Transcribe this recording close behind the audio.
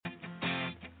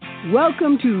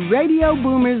Welcome to Radio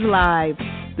Boomers Live,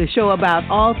 the show about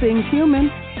all things human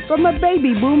from a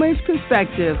baby boomer's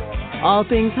perspective. All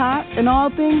things hot and all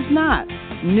things not.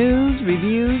 News,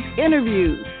 reviews,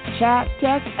 interviews, chat,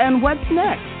 tech, and what's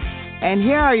next. And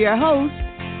here are your hosts,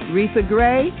 Retha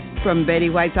Gray from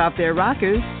Betty White's Off Their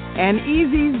Rockers and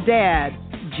Easy's dad,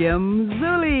 Jim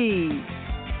Zuley.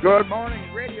 Good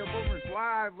morning, Radio Boomers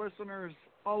Live listeners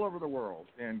all over the world.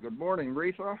 And good morning,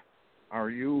 Retha. Are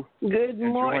you Good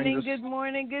enjoying morning, this? good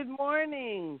morning, good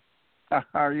morning.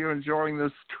 Are you enjoying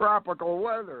this tropical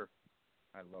weather?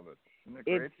 I love it. Isn't it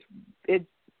great?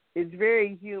 It's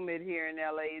very humid here in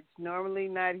LA. It's normally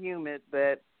not humid,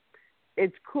 but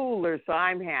it's cooler, so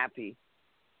I'm happy.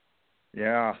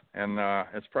 Yeah, and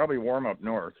it's probably warm up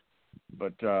north,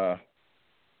 but so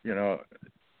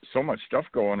much stuff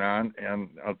going on. And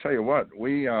I'll tell you what,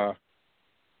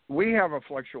 we have a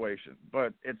fluctuation,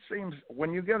 but it seems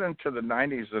when you get into the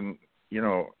 90s and,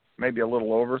 maybe a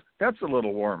little over, that's a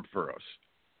little warm for us.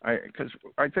 Because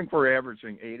I think we're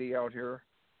averaging 80 out here,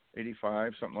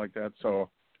 85, something like that. So,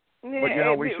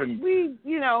 yeah, we should.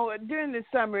 During the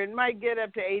summer, it might get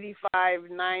up to 85,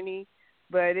 90,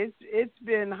 but it's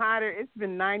been hotter. It's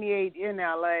been 98 in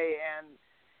LA and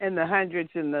in the hundreds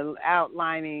in the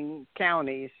outlining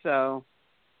counties. So,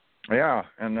 yeah,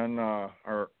 and then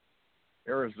our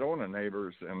Arizona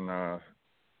neighbors and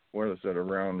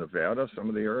around Nevada, some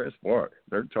of the areas, boy,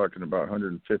 they're talking about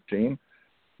 115.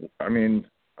 I mean,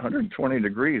 120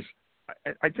 degrees.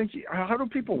 I think, how do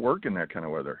people work in that kind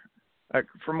of weather?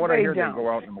 From what I hear, don't. They go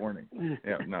out in the morning.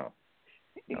 Yeah, no.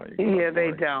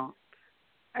 They don't.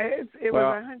 It Well,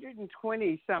 was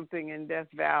 120 something in Death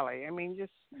Valley. I mean,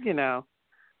 just,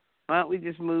 why don't we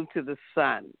just move to the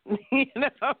sun?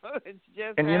 It's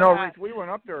just. And Ruth, we went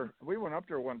up there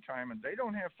one time, and they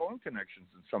don't have phone connections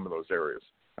in some of those areas.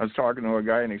 I was talking to a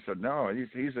guy, and he said, no,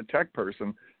 he's a tech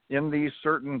person in these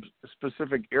certain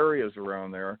specific areas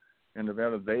around there in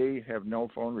Nevada. They have no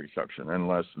phone reception,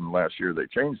 unless in last year they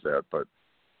changed that, but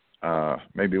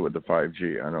maybe with the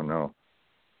 5G, I don't know.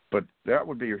 But that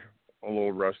would be a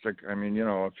little rustic. I mean,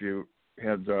 if you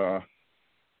had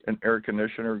an air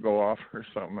conditioner go off or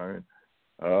something. I mean,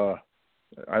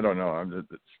 I don't know.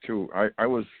 It's too. I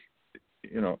was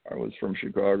from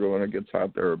Chicago and it gets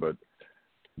hot there, but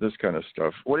this kind of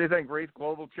stuff. What do you think, Reith?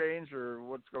 Global change or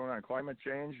what's going on? Climate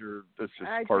change or this is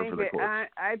par for the course?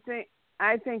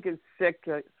 I think it's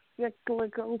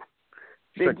cyclical.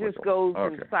 It just goes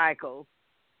in cycles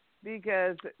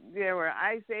because there were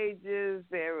ice ages,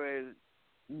 there were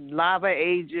lava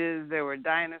ages, there were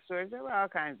dinosaurs, there were all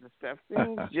kinds of stuff.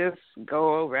 Things just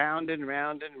go round and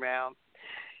round and round.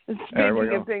 And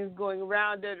speaking of things going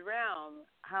round and round,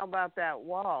 how about that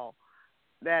wall,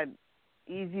 that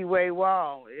Easy Way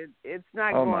wall? It's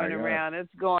not going around.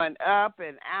 It's going up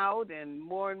and out, and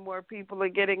more people are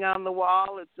getting on the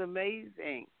wall. It's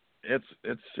amazing. It's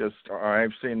just,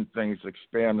 I've seen things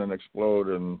expand and explode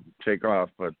and take off,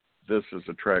 but this is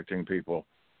attracting people,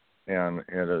 and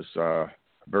it is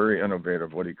very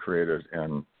innovative what he created.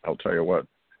 And I'll tell you what,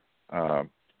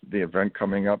 the event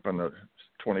coming up on the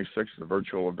 26th, the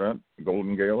virtual event,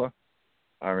 Golden Gala.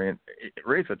 I mean,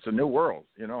 Reith, it's a new world.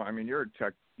 I mean, you're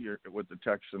with the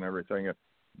text and everything,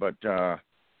 but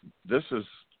this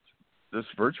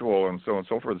virtual and so on and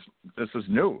so forth. This is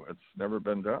new. It's never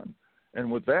been done.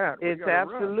 And with that, it's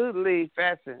absolutely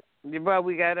fascinating. Well,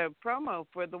 we got a promo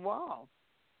for the wall.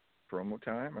 Promo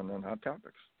time, and then hot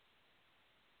topics.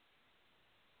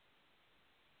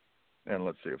 And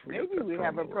let's see if we maybe we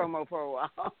have a promo for a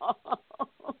while.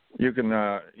 You can.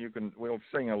 We'll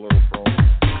sing a little promo.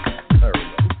 There we go.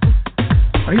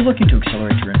 Are you looking to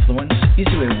accelerate your influence?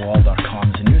 EasyWayWall.com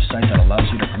is a new site that allows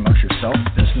you to promote yourself,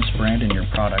 business, brand, and your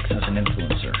products as an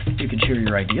influencer. You can share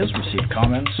your ideas, receive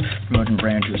comments, promote and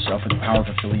brand yourself with the power of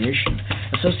affiliation.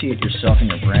 Associate yourself and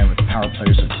your brand with the power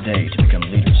players of today to become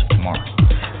leaders of tomorrow.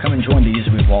 Come and join the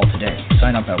EasyWay Wall today.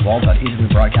 Sign up at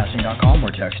wall.easywaybroadcasting.com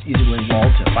or text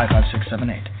EasyWayWall to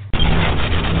 55678.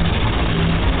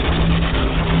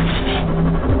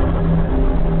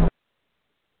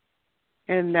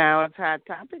 And now it's Hot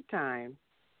Topic time.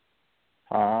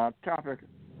 Hot Topic.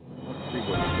 Let's see what's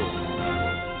going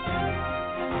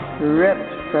on.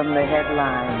 Ripped from the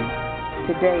headlines.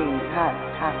 Today's Hot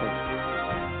Topic.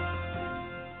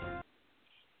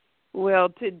 Well,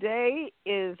 today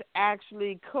is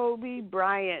actually Kobe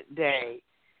Bryant Day,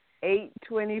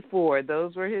 8/24.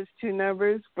 Those were his two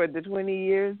numbers for the 20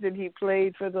 years that he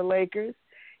played for the Lakers.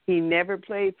 He never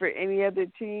played for any other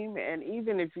team, and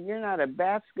even if you're not a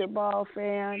basketball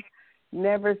fan,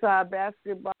 never saw a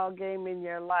basketball game in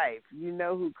your life, you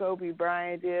know who Kobe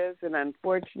Bryant is, and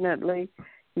unfortunately,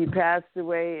 he passed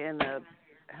away in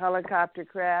helicopter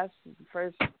crash the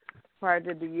first part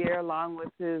of the year, along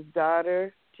with his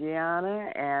daughter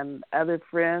Gianna and other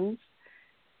friends.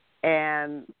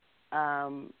 And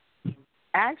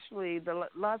actually, the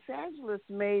Los Angeles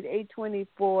made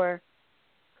 8/24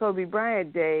 Kobe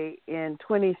Bryant Day in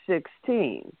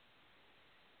 2016.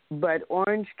 But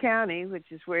Orange County,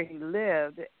 which is where he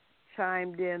lived,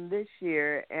 chimed in this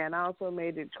year and also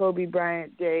made it Kobe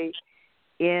Bryant Day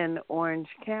in Orange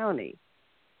County.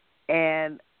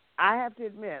 And I have to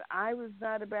admit, I was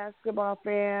not a basketball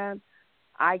fan.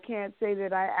 I can't say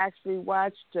that I actually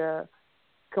watched a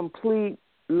complete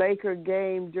Laker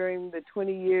game during the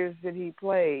 20 years that he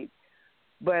played.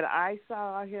 But I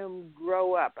saw him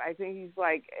grow up. I think he's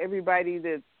like everybody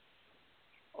that's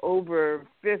over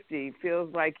 50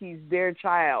 feels like he's their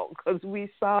child, because we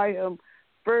saw him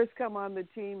first come on the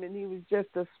team and he was just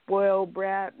a spoiled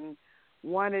brat and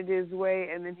wanted his way,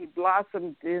 and then he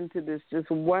blossomed into this just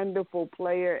wonderful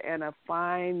player and a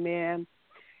fine man,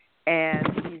 and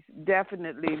he's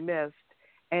definitely missed.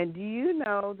 And do you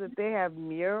know that they have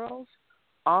murals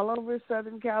all over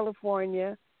Southern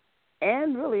California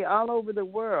and really all over the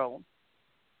world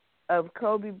of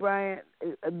Kobe Bryant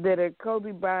that are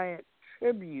Kobe Bryant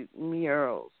tribute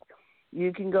murals?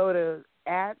 You can go to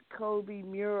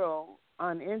 @KobeMural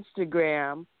on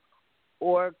Instagram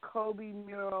or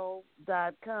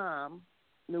KobeMural.com,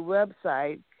 the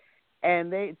website,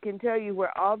 and they can tell you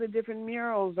where all the different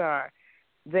murals are.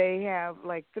 They have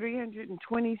like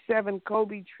 327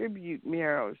 Kobe tribute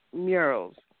murals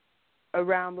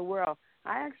around the world.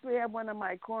 I actually have one in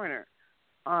my corner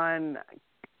on,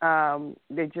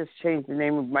 they just changed the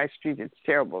name of my street. It's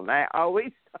terrible. And I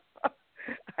always,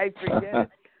 I forget it.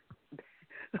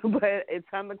 But it's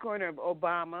on the corner of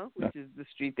Obama, which is the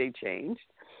street they changed,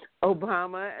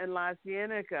 Obama and La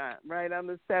Cienega, right on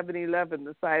the 7-Eleven,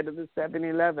 the side of the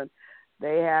 7-Eleven.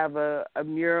 They have a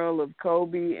mural of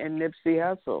Kobe and Nipsey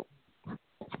Hussle.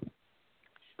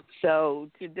 So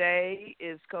today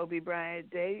is Kobe Bryant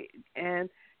Day, and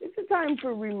it's a time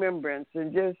for remembrance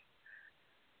and just,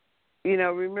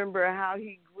 remember how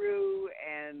he grew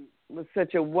and was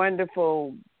such a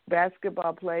wonderful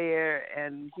basketball player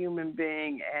and human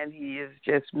being, and he is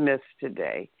just missed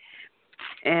today.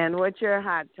 And what's your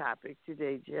hot topic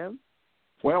today, Jim?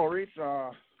 Well, Reese,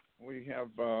 we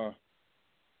have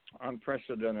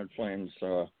unprecedented flames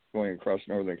going across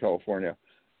Northern California.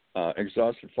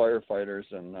 Exhausted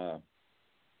firefighters and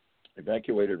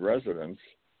evacuated residents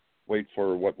wait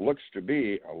for what looks to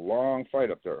be a long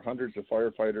fight up there. Hundreds of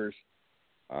firefighters.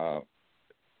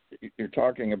 You're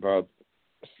talking about,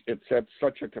 it's at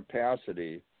such a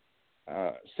capacity,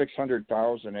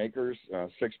 600,000 acres.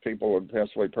 6 people would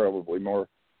pass away, probably more,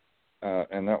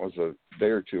 and that was a day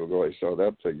or two ago. I saw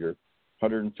that figure.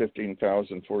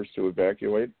 115,000 forced to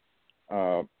evacuate.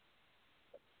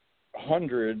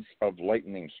 Hundreds of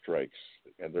lightning strikes,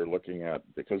 and they're looking at,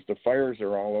 because the fires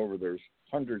are all over. There's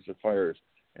hundreds of fires,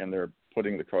 and they're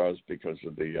putting the cause because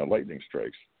of the lightning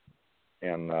strikes.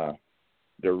 And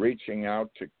they're reaching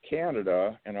out to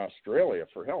Canada and Australia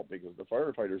for help because the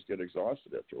firefighters get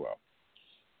exhausted after a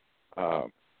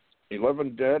while.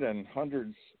 11 dead and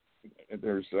hundreds,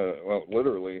 there's,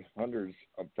 literally hundreds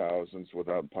of thousands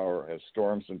without power as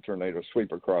storms and tornadoes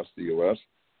sweep across the U.S.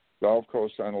 Gulf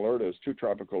Coast on alert as 2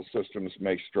 tropical systems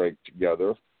may strike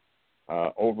together.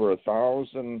 Over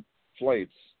 1,000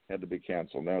 flights had to be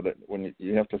canceled. Now, that when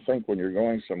you have to think when you're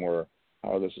going somewhere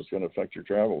how this is going to affect your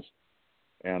travels.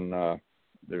 And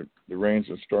the rains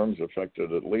and storms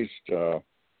affected at least 7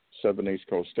 East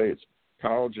Coast states.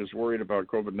 Colleges worried about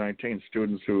COVID-19.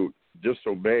 Students who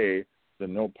disobey the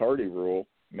no party rule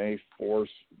may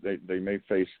they may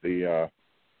face the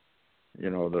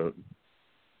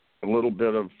a little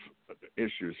bit of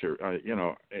issues here.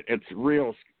 It's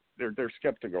real. They're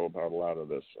skeptical about a lot of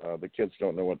this. The kids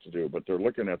don't know what to do, but they're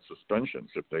looking at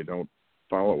suspensions if they don't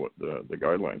follow the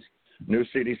guidelines. New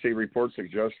CDC reports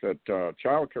suggest that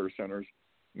child care centers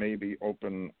may be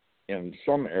open in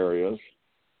some areas,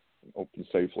 open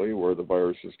safely where the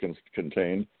virus is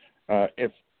contained.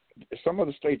 If some of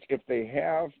the states, if they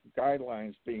have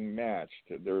guidelines being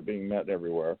matched, they're being met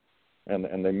everywhere,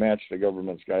 and they match the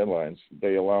government's guidelines,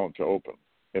 they allow them to open.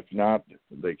 If not,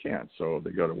 they can't. So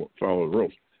they got to follow the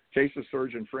rules. Cases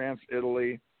surge in France,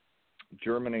 Italy,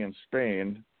 Germany, and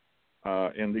Spain.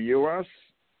 In the U.S.,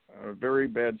 a very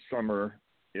bad summer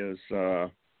is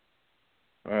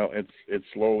it's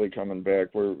slowly coming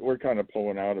back. We're kind of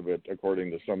pulling out of it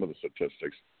according to some of the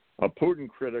statistics. A Putin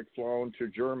critic flown to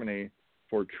Germany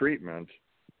for treatment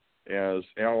as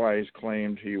allies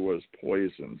claimed he was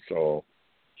poisoned. So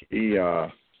he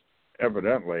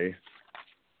evidently,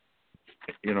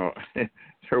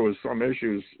 there was some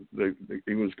issues.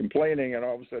 He was complaining, and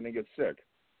all of a sudden he gets sick.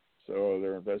 So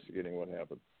they're investigating what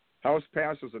happened. House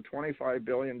passes a $25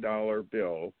 billion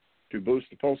bill to boost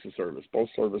the Postal Service.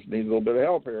 Postal Service needs a little bit of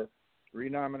help here.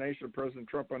 Renomination of President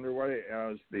Trump underway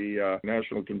as the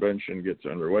National Convention gets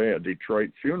underway. A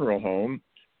Detroit funeral home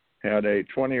had a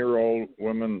 20-year-old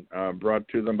woman brought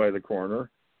to them by the coroner,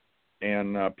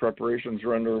 and preparations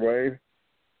are underway.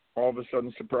 All of a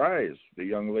sudden, surprise, the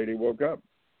young lady woke up.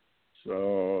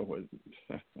 So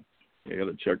you got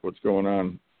to check what's going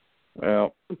on.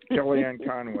 Well, Kellyanne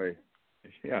Conway,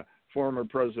 former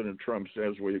President Trump,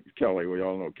 Kelly, we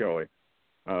all know Kelly,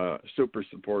 super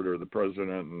supporter of the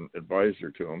president and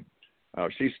advisor to him.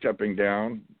 She's stepping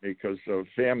down because of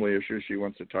family issues. She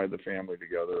wants to tie the family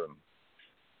together. And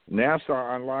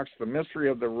NASA unlocks the mystery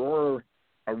of the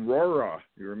Aurora.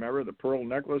 You remember the pearl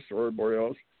necklace, Aurora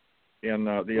Borealis, and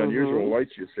the unusual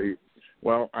lights you see.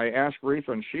 Well, I asked Retha,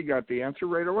 and she got the answer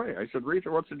right away. I said,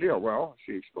 Retha, what's the deal? Well,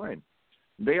 she explained.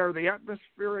 They are the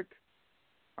atmospheric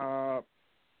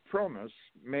promise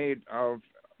made of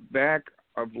back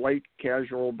of light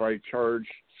casual by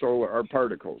charged solar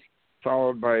particles,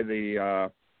 followed by the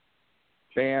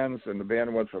bands and the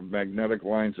bandwidth of magnetic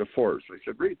lines of force. I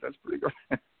said, Retha, that's pretty good.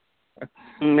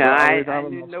 No, I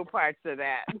knew no parts of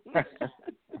that.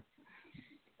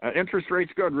 Interest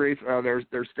rate's good, Reef.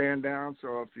 They're staying down,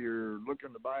 so if you're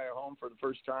looking to buy a home for the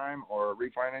first time or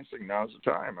refinancing, now's the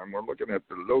time. And we're looking at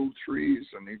the low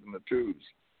 3s and even the 2s.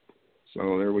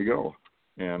 So there we go.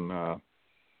 And I'll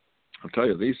tell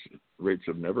you, these rates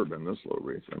have never been this low,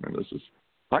 Reef. I mean,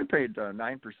 I paid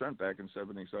 9% back in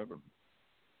 77,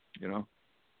 you know.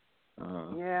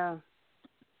 Yeah.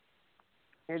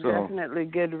 They're definitely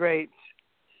good rates.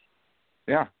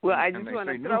 Yeah. Well, I just want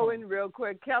to throw in real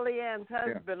quick. Kellyanne's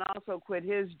husband also quit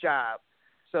his job,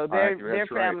 so their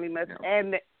family must,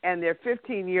 and their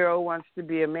 15-year-old wants to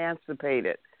be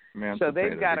emancipated. So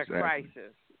they've got a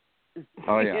crisis.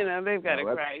 Oh yeah. You know, they've got a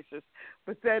crisis.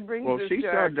 But that brings us to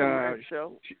our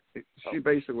commercial. She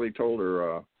basically told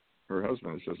her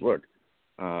husband, says, look,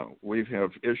 we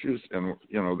have issues, and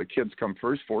you know the kids come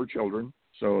first, 4 children,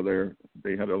 so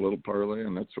they had a little parlay,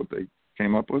 and that's what they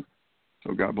came up with.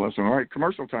 So God bless them. All right,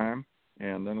 commercial time,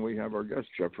 and then we have our guest,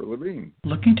 Jeffrey Levine.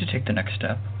 Looking to take the next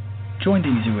step? Join the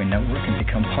EasyWay Network and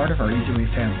become part of our EasyWay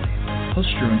family.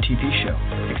 Host your own TV show.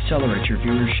 Accelerate your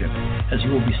viewership, as you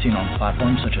will be seen on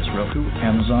platforms such as Roku,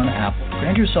 Amazon, Apple.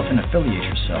 Brand yourself and affiliate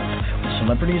yourself with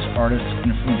celebrities, artists,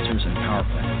 influencers, and power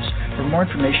players. For more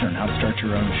information on how to start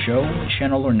your own show,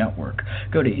 channel, or network,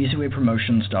 go to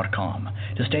EasyWayPromotions.com.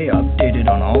 To stay updated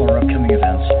on all our upcoming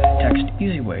events, text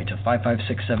EasyWay to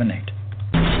 55678.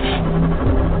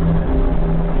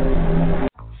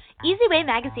 EasyWay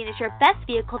Magazine is your best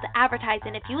vehicle to advertise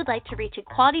in if you would like to reach a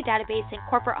quality database in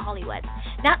corporate Hollywood.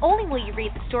 Not only will you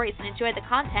read the stories and enjoy the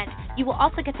content, you will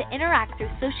also get to interact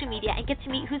through social media and get to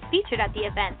meet who's featured at the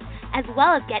event, as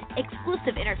well as get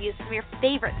exclusive interviews from your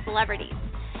favorite celebrities.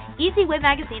 EasyWay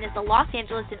Magazine is a Los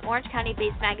Angeles and Orange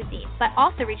County-based magazine, but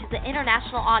also reaches an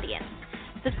international audience.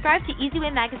 Subscribe to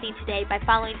EasyWay Magazine today by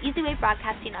following EasyWay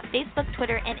Broadcasting on Facebook,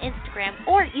 Twitter, and Instagram,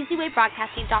 or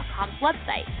EasyWayBroadcasting.com's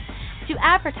website. To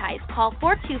advertise, call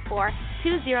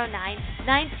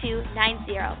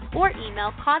 424-209-9290 or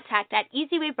email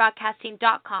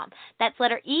contact@easywaybroadcasting.com. That's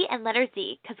letter E and letter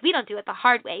Z, because we don't do it the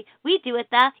hard way. We do it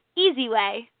the easy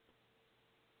way.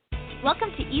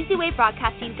 Welcome to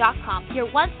EasyWayBroadcasting.com, your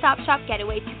one-stop shop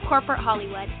getaway to corporate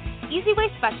Hollywood. EasyWay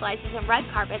specializes in red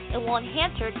carpets and will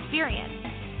enhance your experience.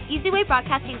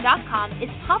 EasyWayBroadcasting.com is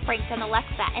top ranked on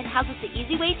Alexa and houses the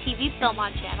EasyWay TV Film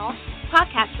On channel,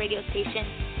 podcast radio station,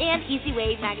 and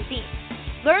EasyWay magazine.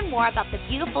 Learn more about the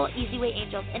beautiful EasyWay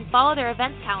Angels and follow their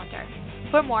events calendar.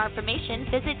 For more information,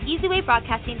 visit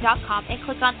EasyWayBroadcasting.com and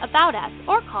click on About Us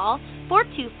or call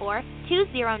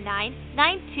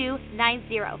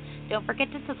 424-209-9290. Don't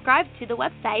forget to subscribe to the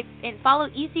website and follow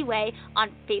EasyWay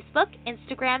on Facebook,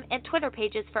 Instagram, and Twitter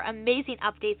pages for amazing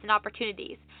updates and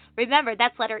opportunities. Remember,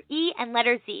 that's letter E and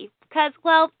letter Z, because,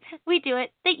 well, we do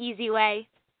it the easy way.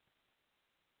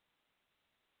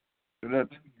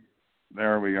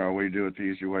 There we go. We do it the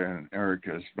easy way, and Eric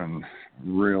has been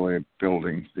really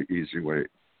building the EasyWay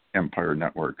Empire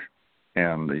Network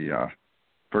and the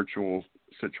virtual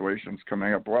situations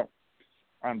coming up. Well,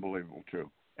 unbelievable too.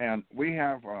 And we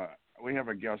have a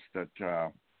guest that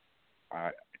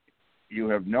you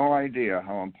have no idea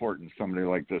how important somebody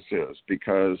like this is,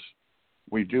 because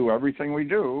we do everything we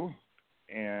do,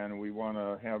 and we want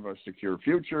to have a secure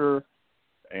future,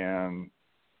 and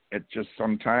it just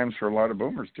sometimes for a lot of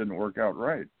boomers didn't work out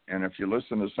right. And if you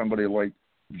listen to somebody like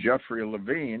Jeffrey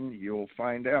Levine, you'll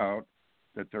find out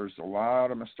that there's a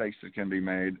lot of mistakes that can be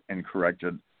made and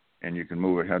corrected, and you can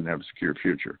move ahead and have a secure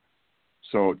future.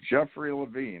 So Jeffrey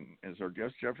Levine is our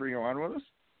guest. Jeffrey, you on with us?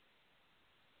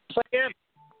 I am.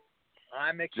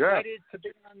 I'm excited to be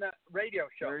on the radio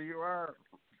show. There you are.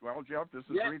 Well, Jeff, this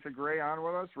is Retha Gray on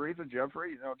with us. Retha,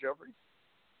 Jeffrey, you know Jeffrey?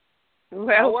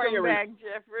 Welcome back,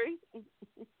 Jeffrey.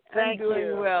 I'm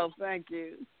doing well, thank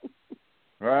you.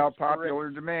 Well, popular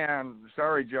demand.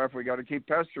 Sorry, Jeff, we got to keep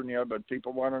pestering you, but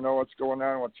people want to know what's going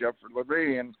on with Jeffrey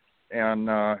Levine,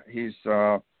 and he's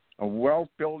a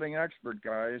wealth-building expert,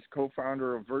 guys,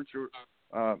 co-founder of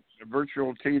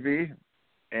Virtual TV,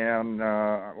 and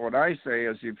what I say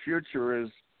is the future is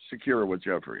secure with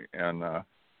Jeffrey, and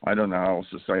I don't know how else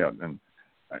to say it. And,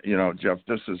 you know, Jeff,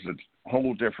 this is a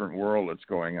whole different world that's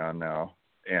going on now,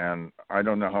 and I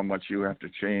don't know how much you have to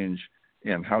change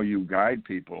in how you guide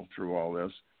people through all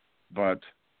this, but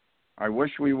I wish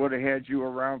we would have had you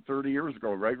around 30 years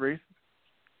ago, right, Reese?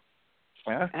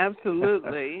 Yeah?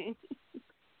 Absolutely.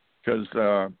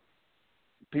 Because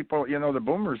people, you know, the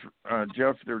boomers,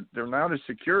 Jeff, they're not as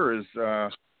secure as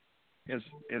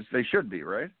they should be,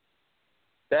 right?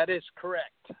 That is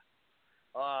correct.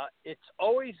 It's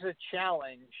always a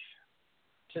challenge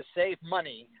to save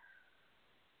money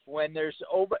when there's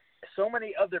so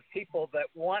many other people that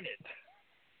want it.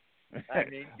 I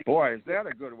mean, boy, is that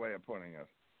a good way of putting it?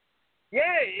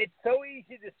 Yeah, it's so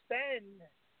easy to spend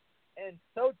and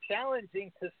so challenging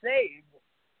to save.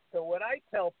 So what I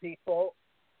tell people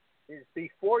is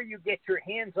before you get your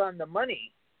hands on the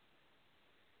money,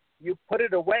 you put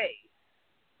it away.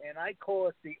 And I call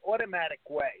it the automatic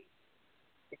way.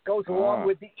 It goes along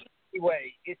with the easy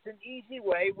way. It's an easy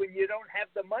way when you don't have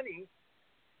the money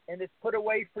and it's put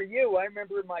away for you. I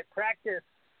remember in my practice,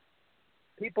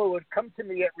 people would come to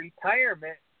me at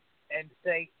retirement and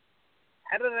say,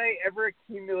 how did I ever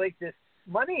accumulate this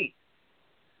money?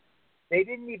 They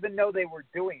didn't even know they were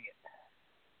doing it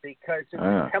because it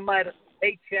would come out of a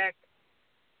paycheck.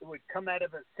 It would come out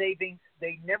of a savings.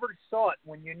 They never saw it.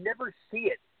 When you never see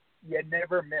it, you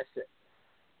never miss it.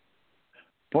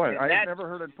 Boy, I've never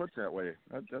heard it put that way.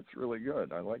 That's really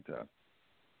good. I like that.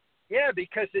 Yeah,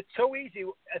 because it's so easy.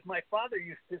 As my father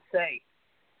used to say,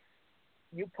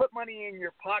 you put money in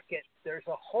your pocket, there's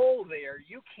a hole there.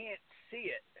 You can't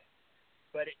see it.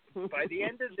 But by the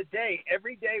end of the day,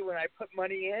 every day when I put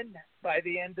money in, by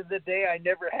the end of the day, I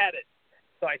never had it.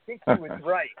 So I think he was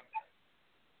right.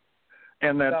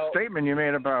 And that statement you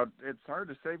made about it's hard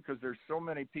to say because there's so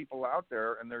many people out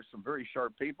there, and there's some very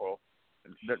sharp people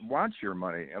that want your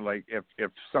money. And like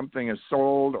if something is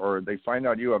sold or they find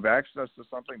out you have access to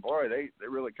something, boy, they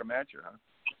really come at you,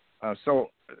 huh?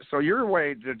 So your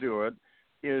way to do it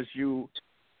is you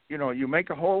make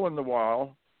a hole in the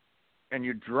wall and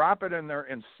you drop it in there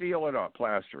and seal it up,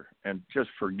 plaster, and just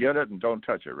forget it and don't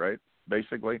touch it, right?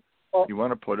 Basically, you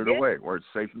want to put it away where it's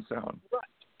safe and sound.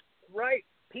 Right.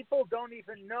 People don't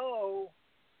even know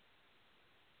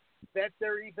that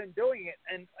they're even doing it.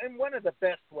 And one of the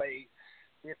best ways,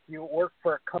 if you work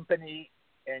for a company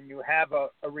and you have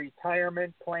a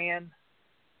retirement plan,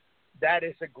 that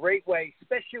is a great way,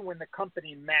 especially when the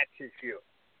company matches you.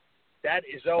 That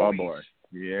is always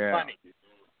funny.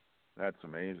 That's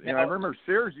amazing. I remember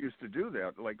Sears used to do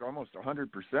that, like almost 100%,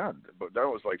 but that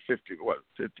was like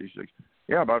 56?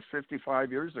 Yeah, about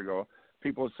 55 years ago.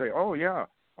 People would say, "Oh yeah,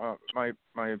 my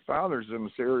father's in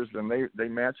Sears, and they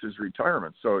match his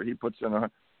retirement, so he puts in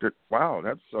a." Wow,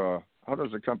 that's how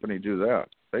does a company do that?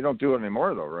 They don't do it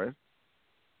anymore, though, right?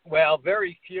 Well,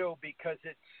 very few because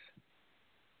it's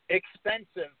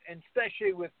expensive, and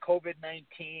especially with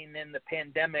COVID-19 and the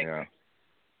pandemic. Yeah.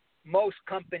 Most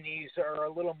companies are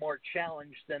a little more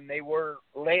challenged than they were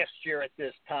last year at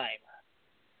this time.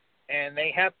 And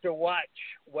they have to watch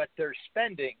what they're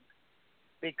spending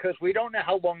because we don't know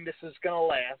how long this is going to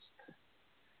last.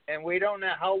 And we don't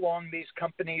know how long these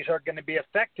companies are going to be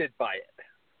affected by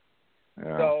it.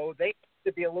 Yeah. So they have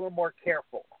to be a little more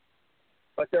careful.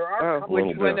 But there are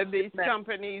which one of these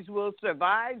companies will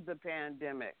survive the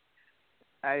pandemic?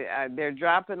 They're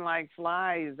dropping like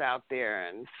flies out there,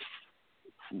 and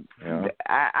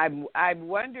I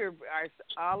wonder, are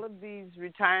all of these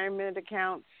retirement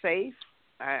accounts safe?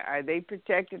 Are they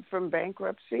protected from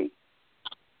bankruptcy?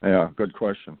 Yeah, good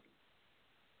question.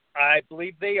 I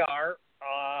believe they are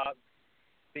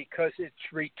because it's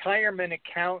retirement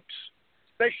accounts,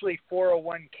 especially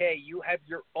 401k. You have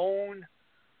your own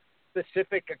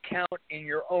specific account in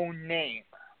your own name,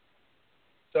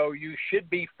 so you should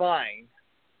be fine.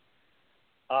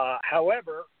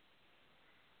 However,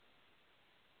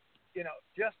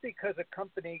 just because a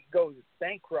company goes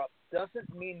bankrupt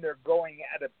doesn't mean they're going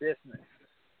out of business.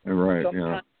 Right.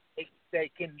 Sometimes they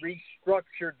can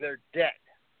restructure their debt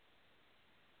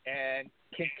and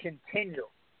can continue.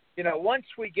 You know, once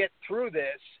we get through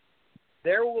this,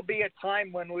 there will be a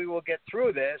time when we will get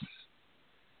through this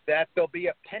that there'll be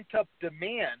a pent-up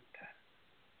demand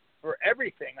for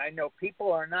everything. I know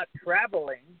people are not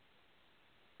traveling,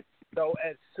 so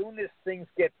as soon as things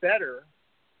get better,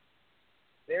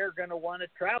 they're going to want to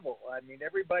travel. I mean,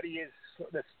 everybody is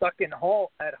sort of stuck at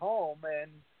home,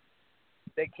 and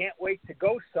they can't wait to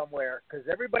go somewhere because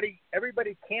everybody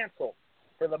canceled,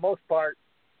 for the most part,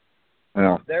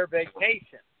 their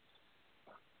vacation.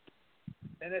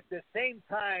 And at the same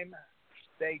time,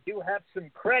 they do have some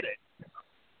credit.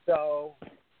 So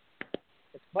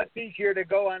it's much easier to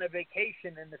go on a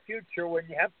vacation in the future when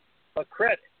you have a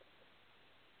credit.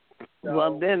 So,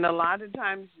 well, then a lot of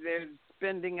times they're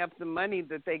spending up the money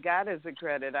that they got as a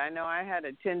credit. I know I had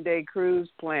a 10-day cruise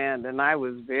planned, and I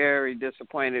was very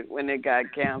disappointed when it got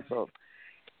canceled.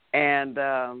 And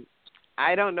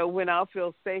I don't know when I'll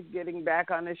feel safe getting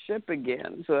back on a ship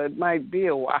again, so it might be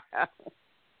a while.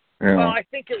 Yeah. Well, I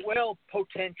think it will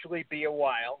potentially be a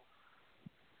while.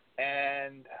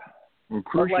 And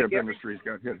cruise ship industries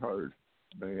got hit hard.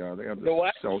 They have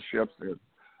to sell ships.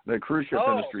 The cruise ship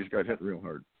industries got hit real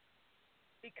hard.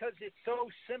 Because it's so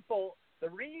simple. The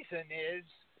reason is,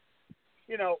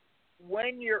 you know,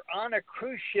 when you're on a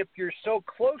cruise ship, you're so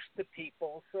close to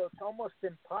people, so it's almost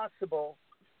impossible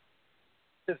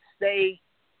to stay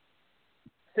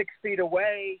 6 feet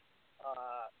away.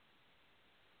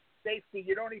 Safety,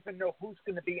 you don't even know who's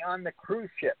going to be on the cruise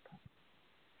ship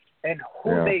and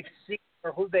who they've seen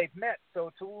or who they've met, so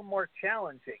it's a little more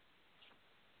challenging.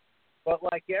 But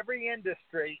like every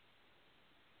industry,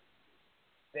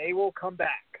 they will come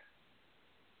back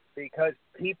because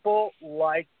people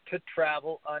like to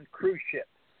travel on cruise ships.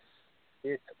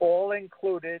 It's all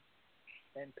included,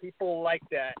 and people like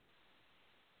that,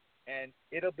 and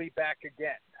it'll be back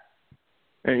again.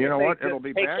 And you know what? It'll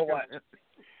be back.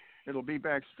 It'll be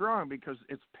back strong because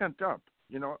it's pent up.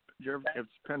 You know, it's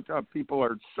pent up. People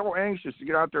are so anxious to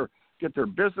get out there, get their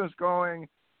business going,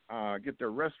 get their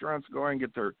restaurants going,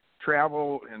 get their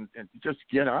travel, and just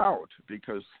get out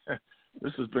because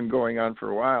this has been going on for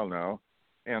a while now.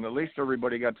 And at least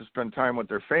everybody got to spend time with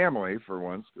their family for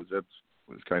once because that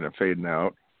was kind of fading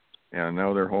out. And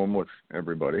now they're home with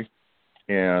everybody.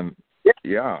 And,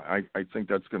 I think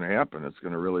that's going to happen. It's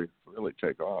going to really, really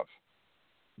take off.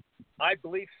 I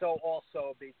believe so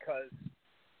also because,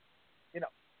 you know,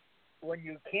 when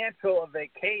you cancel a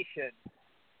vacation,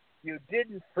 you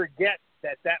didn't forget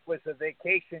that was a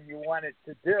vacation you wanted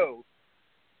to do.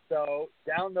 So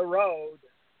down the road,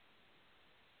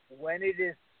 when it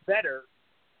is better,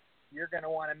 you're going to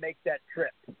want to make that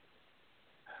trip.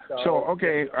 So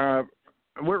okay,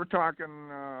 we're talking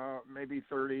maybe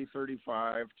 30,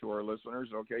 35 to our listeners.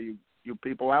 Okay, you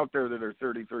people out there that are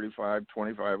 30, 35,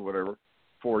 25, whatever,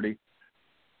 40,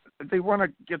 they want to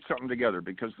get something together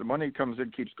because the money comes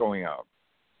in, keeps going out.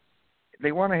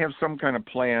 They want to have some kind of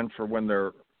plan for when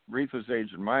they're Retha's age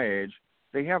and my age,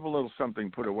 they have a little something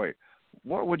put away.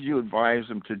 What would you advise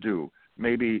them to do?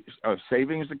 Maybe a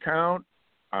savings account,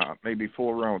 maybe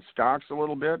fool around with stocks a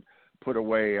little bit, put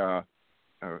away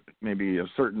maybe a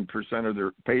certain percent of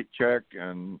their paycheck,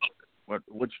 and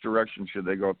which direction should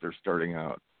they go if they're starting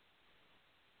out?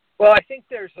 Well, I think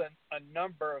there's a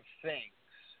number of things,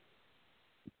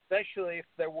 especially if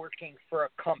they're working for a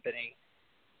company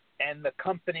and the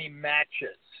company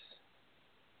matches.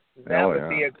 That would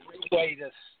be a great way to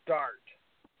start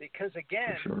because,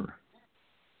 again,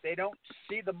 they don't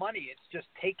see the money. It's just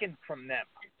taken from them.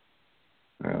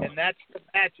 Yeah. And that's the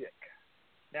magic.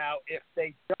 Now, if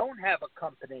they don't have a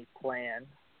company plan,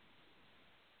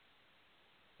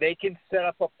 they can set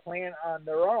up a plan on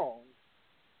their own.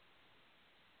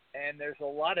 And there's a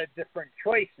lot of different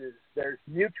choices. There's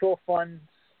mutual funds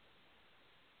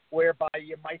whereby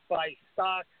you might buy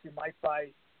stocks, you might buy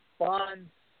bonds,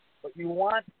 but you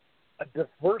want a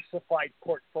diversified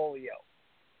portfolio.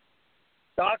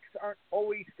 Stocks aren't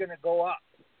always going to go up.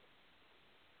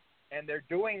 And they're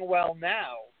doing well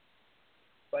now.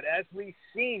 But as we've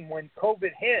seen when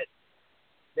COVID hit,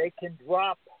 they can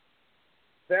drop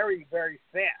very, very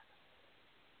fast.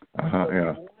 So you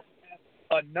want to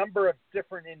have a number of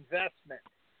different investments.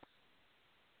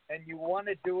 And you want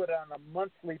to do it on a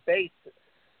monthly basis.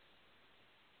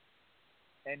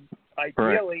 And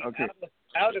ideally,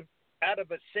 out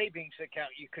of a savings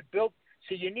account, you could build.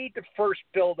 So you need to first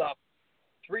build up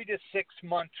 3 to 6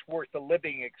 months worth of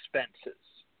living expenses.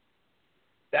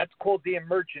 That's called the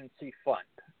emergency fund.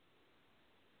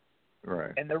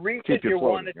 Right. And the reason you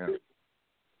want to do,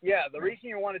 the reason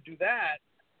you want to do that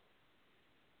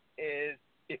is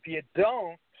if you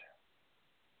don't,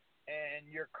 and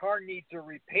your car needs a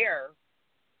repair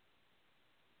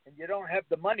and you don't have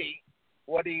the money,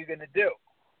 what are you going to do?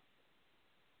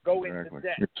 Go into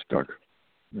debt. You're stuck.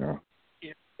 Yeah.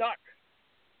 You're stuck.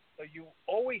 So you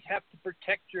always have to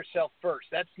protect yourself first.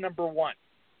 That's number one.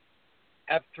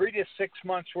 Have 3 to 6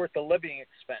 months worth of living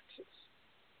expenses.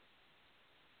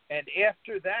 And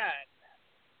after that,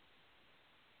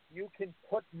 you can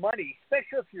put money,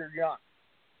 especially if you're young.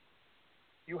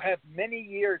 You have many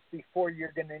years before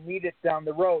you're going to need it down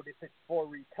the road if it's for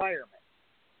retirement.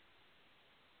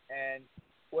 And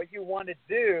what you want to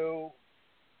do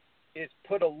is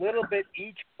put a little bit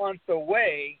each month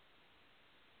away,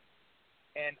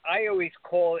 and I always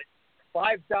call it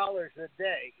 $5 a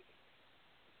day.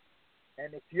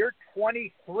 And if you're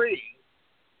 23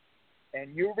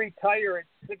 and you retire at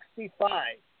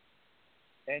 65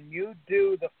 and you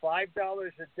do the $5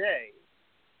 a day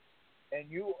and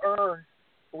you earn,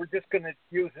 we're just going to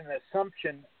use an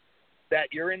assumption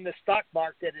that you're in the stock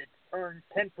market, it's earned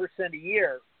 10% a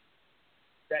year,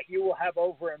 that you will have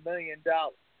over $1 million.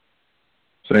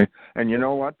 See, and you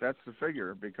know what? That's the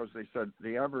figure, because they said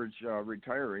the average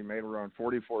retiree made around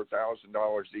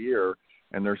 $44,000 a year,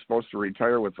 and they're supposed to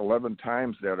retire with 11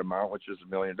 times that amount, which is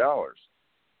 $1 million.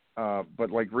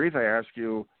 But like Rita asked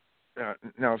you,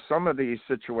 now some of these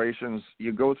situations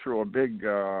you go through a big,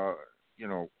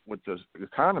 with the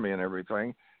economy and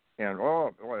everything, and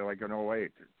like in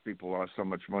 08, people lost so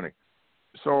much money.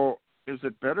 So is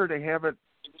it better to have it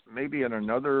maybe in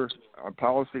another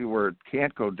policy where it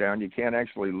can't go down? You can't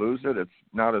actually lose it. It's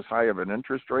not as high of an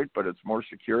interest rate, but it's more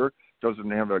secure.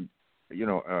 Doesn't have it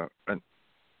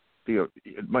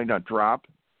might not drop.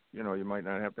 You might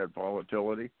not have that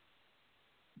volatility.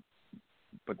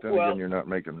 But then again, you're not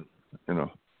making,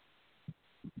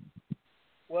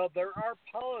 Well, there are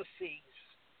policies,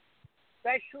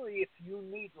 especially if you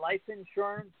need life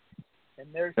insurance,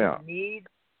 and there's a need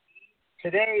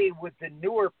today with the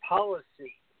newer policies.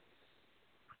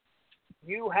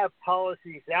 You have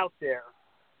policies out there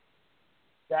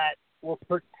that will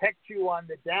protect you on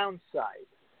the downside.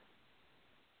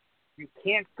 You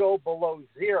can't go below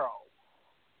 0.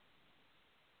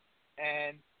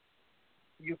 And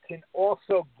you can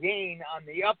also gain on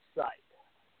the upside.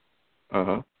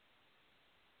 Uh-huh.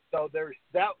 So there's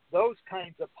those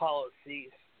kinds of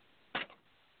policies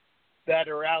that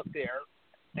are out there.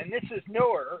 And this is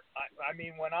newer. I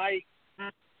mean, when I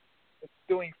was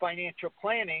doing financial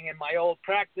planning in my old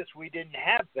practice, we didn't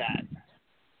have that.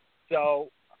 So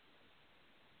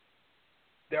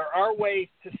there are ways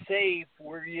to save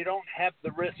where you don't have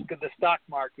the risk of the stock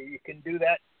market. You can do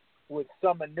that with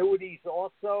some annuities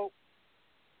also.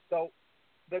 So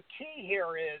the key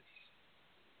here is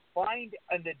find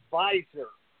an advisor,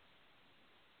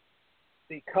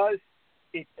 because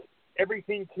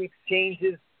everything keeps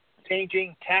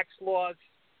changing, tax laws.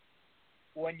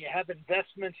 When you have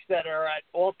investments that are at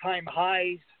all-time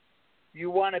highs,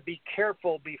 you want to be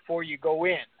careful before you go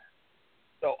in.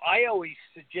 So I always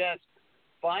suggest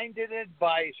find an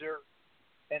advisor,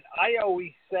 and I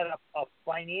always set up a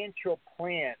financial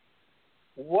plan.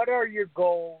 What are your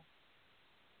goals?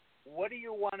 What do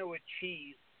you want to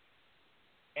achieve?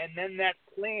 And then that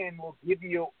plan will give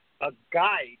you a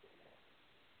guide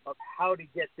of how to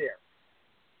get there.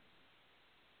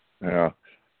 Yeah.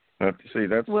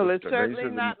 That's well, it's certainly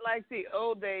not like the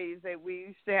old days that we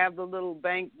used to have the little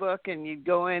bank book, and you'd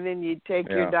go in and you'd take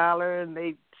your dollar and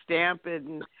they'd stamp it,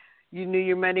 and you knew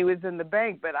your money was in the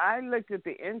bank. But I looked at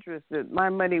the interest that my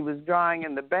money was drawing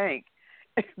in the bank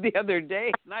the other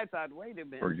day, and I thought, wait a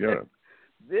minute. Forget it.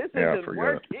 This isn't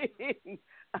working.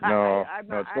 No, I it's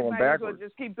going going backwards. backwards. As well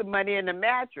just keep the money in the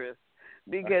mattress,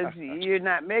 because you're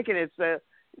not making it. So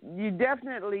you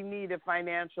definitely need a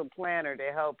financial planner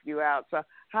to help you out. So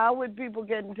how would people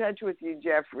get in touch with you,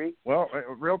 Jeffrey? Well,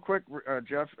 real quick,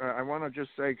 Jeff, I want to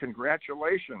just say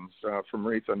congratulations from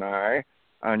Rita and I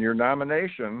on your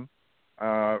nomination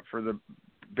for the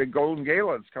big Golden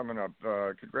Gala that's coming up.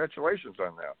 Congratulations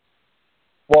on that.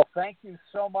 Well, thank you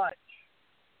so much.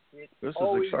 This is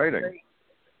exciting. Great,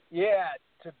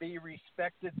 to be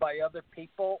respected by other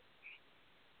people.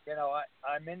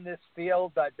 I'm in this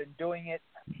field. I've been doing it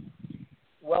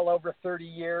well over 30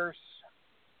 years,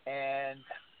 and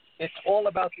it's all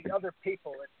about the other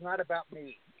people. It's not about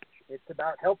me. It's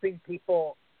about helping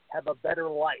people have a better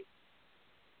life.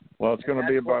 Well, it's going to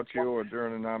be about you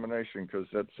during the nomination, because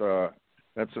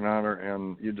that's an honor,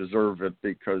 and you deserve it,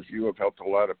 because you have helped a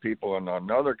lot of people. And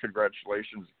another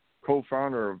congratulations,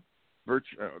 co-founder of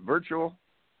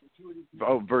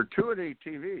Virtuity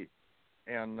TV.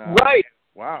 And right.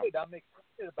 Wow. I'm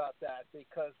excited about that,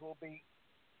 because we'll be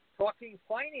talking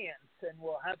finance, and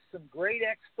we'll have some great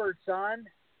experts on,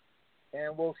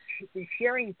 and we'll be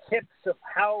sharing tips of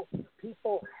how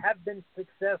people have been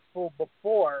successful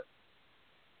before.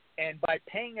 And by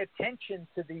paying attention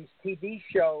to these TV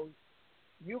shows,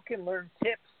 you can learn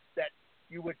tips that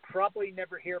you would probably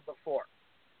never hear before.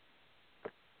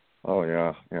 Oh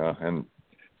yeah, and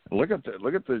look at the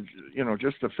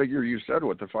just the figure you said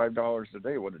with the $5 a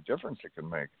day, what a difference it can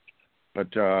make.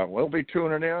 But we'll be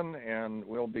tuning in, and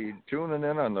we'll be tuning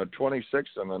in on the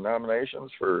 26th on the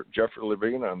nominations for Jeffrey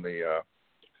Levine on the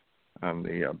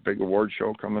big award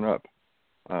show coming up.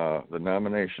 The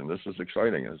nomination. This is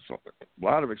exciting. There's a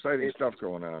lot of exciting stuff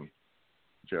going on,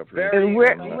 Jeffrey. And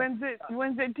when's the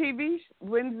TV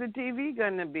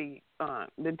going to be on?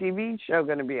 The TV show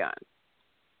going to be on?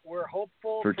 We're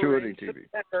hopeful for Tuity TV.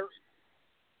 September.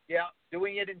 Yeah,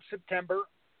 doing it in September.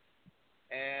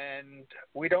 And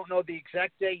we don't know the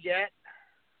exact day yet,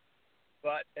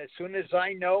 but as soon as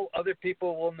I know, other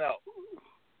people will know.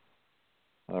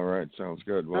 All right, sounds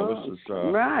good. Well, this is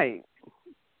right.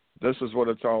 This is what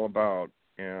it's all about,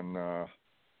 and a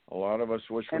lot of us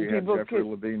wish we had Jeffrey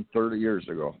Levine 30 years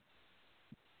ago.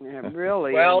 Yeah,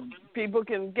 really. Well, people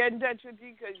can get in touch with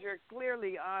you because you're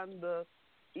clearly on the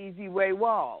Easy Way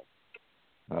wall.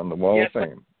 On the wall of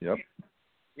fame. Yep.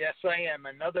 Yes, I am.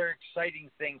 Another exciting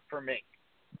thing for me.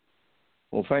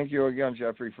 Well, thank you again,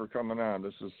 Jeffrey, for coming on.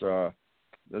 This is the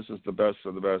best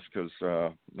of the best because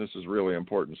this is really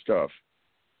important stuff,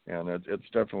 and it's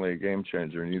definitely a game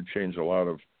changer. And you've changed a lot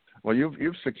of. Well,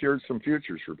 you've secured some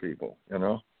futures for people,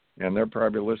 and they're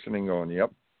probably listening, going,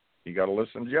 "Yep, you got to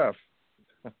listen to Jeff."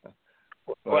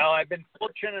 Well, I've been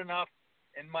fortunate enough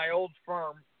in my old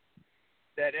firm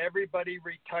that everybody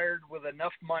retired with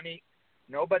enough money.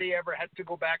 Nobody ever had to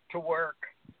go back to work.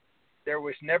 There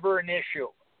was never an issue.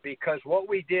 Because what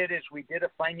we did is we did a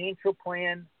financial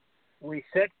plan, we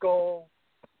set goals,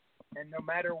 and no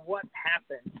matter what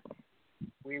happened,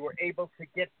 we were able to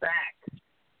get back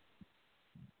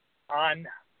on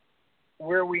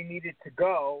where we needed to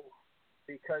go.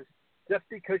 Because just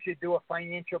because you do a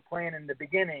financial plan in the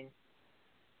beginning,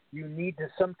 you need to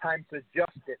sometimes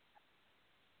adjust it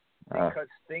because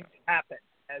things happen,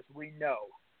 as we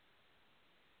know.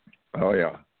 Oh,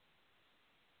 yeah.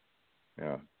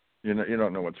 Yeah. You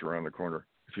don't know what's around the corner.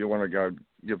 If you want to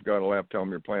give God a laugh, tell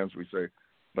him your plans, we say.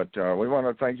 But we want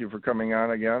to thank you for coming on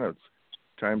again. It's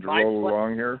time to roll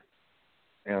along here.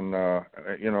 And,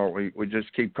 we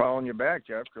just keep calling you back,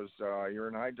 Jeff, because you're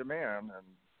in high demand. And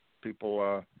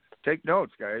people take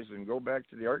notes, guys, and go back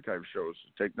to the archive shows.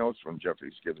 Take notes when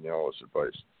Jeffrey's giving you all this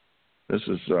advice. This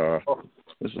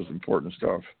is important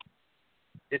stuff.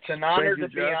 It's an honor to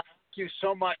be on. Thank you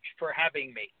so much for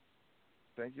having me.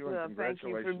 Thank you, and congratulations.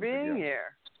 Thank you for being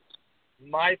here.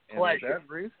 My pleasure.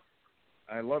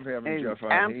 I love having Jeff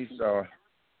on. He's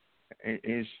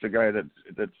the guy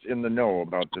that's in the know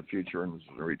about the future and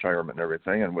retirement and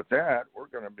everything. And with that, we're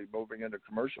going to be moving into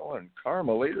commercial and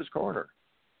Carmelita's Corner.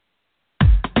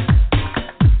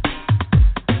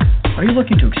 Are you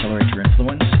looking to accelerate your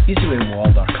influence?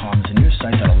 EasyWayWall.com is a new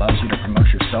site that allows you to promote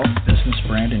yourself, business,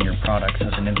 brand, and your products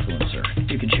as an influencer.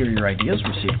 You can share your ideas,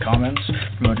 receive comments,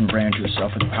 promote and brand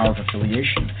yourself with the power of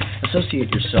affiliation. Associate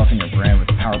yourself and your brand with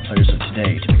the power players of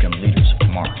today to become leaders of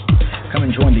tomorrow. Come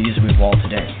and join the EasyWay Wall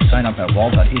today. Sign up at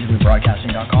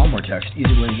wall.easywaybroadcasting.com or text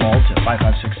EasyWayWall to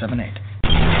 55678.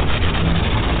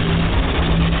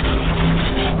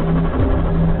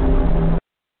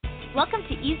 Welcome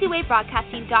to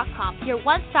EasyWayBroadcasting.com, your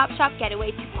one-stop shop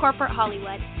getaway to corporate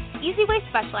Hollywood. EasyWay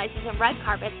specializes in red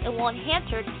carpets and will enhance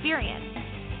your experience.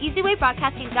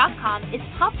 EasyWayBroadcasting.com is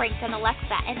top-ranked on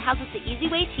Alexa and houses the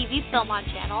EasyWay TV Film On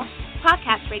channel,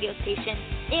 podcast radio station,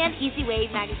 and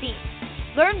EasyWay magazine.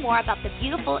 Learn more about the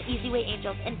beautiful EasyWay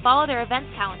Angels and follow their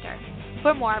events calendar.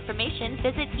 For more information,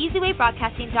 visit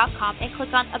EasyWayBroadcasting.com and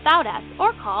click on About Us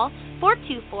or call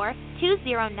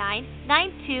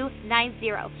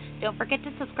 424-209-9290. Don't forget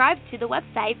to subscribe to the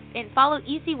website and follow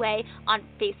EasyWay on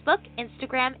Facebook,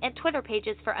 Instagram, and Twitter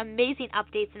pages for amazing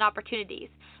updates and opportunities.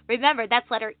 Remember, that's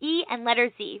letter E and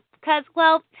letter Z, because,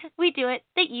 well, we do it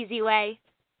the easy way.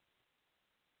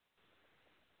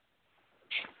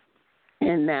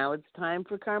 And now it's time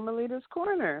for Carmelita's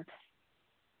Corner.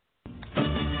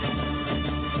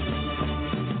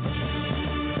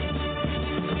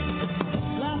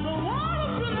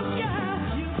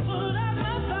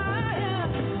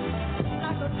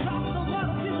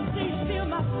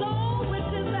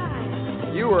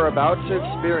 You are about to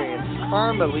experience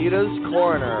Carmelita's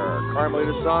Corner.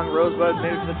 Carmelita's song Rosebud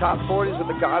made it to the top 40s with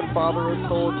the godfather of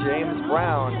soul, James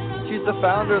Brown. She's the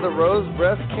founder of the Rose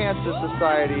Breast Cancer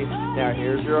Society. Now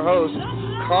here's your host,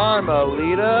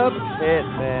 Carmelita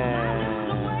Pittman.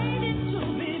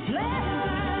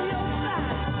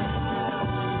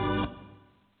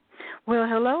 Well,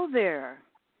 hello there.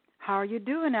 How are you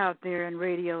doing out there in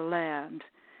Radio Land?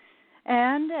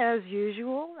 And as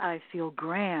usual, I feel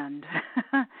grand.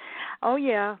 Oh,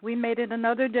 yeah, we made it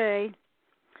another day.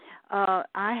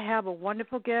 I have a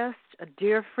wonderful guest, a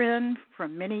dear friend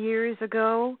from many years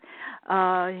ago.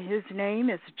 His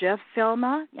name is Jeff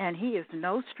Selma, and he is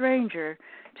no stranger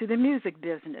to the music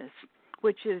business,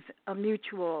 which is a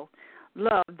mutual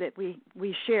love that we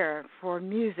share for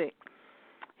music.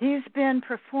 He's been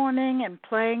performing and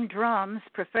playing drums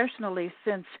professionally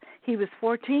since he was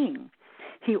 14.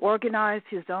 He organized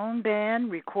his own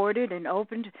band, recorded and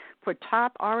opened for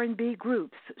top R&B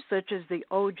groups such as the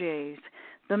O'Jays,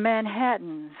 the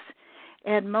Manhattans,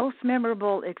 and most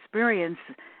memorable experience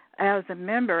as a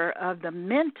member of the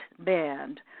Mint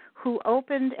Band, who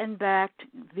opened and backed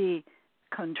the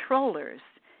Controllers.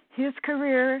 His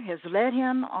career has led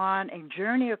him on a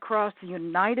journey across the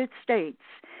United States.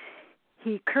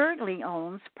 He currently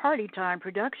owns Party Time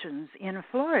Productions in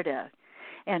Florida.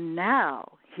 And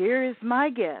now, here is my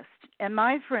guest and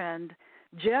my friend,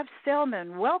 Jeff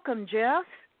Selman. Welcome, Jeff.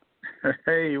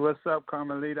 Hey, what's up,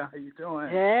 Carmelita? How you doing?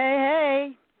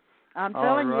 Hey. I'm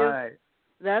telling you,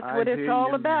 that's what it's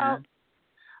all about.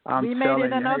 We made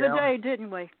it another day, didn't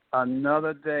we?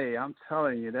 Another day. I'm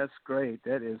telling you, that's great.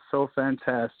 That is so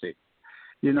fantastic.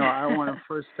 You know, I want to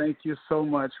first thank you so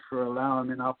much for allowing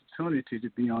me an opportunity to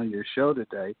be on your show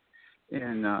today,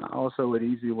 and also with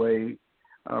Easy Way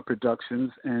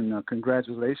Productions. And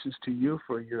congratulations to you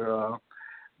for your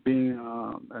being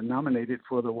nominated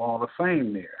for the Wall of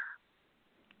Fame there.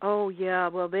 Oh, yeah.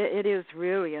 Well, it is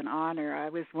really an honor. I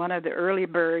was one of the early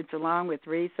birds along with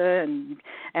Risa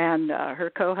and her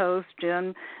co-host,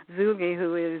 Jen Zugi,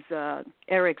 who is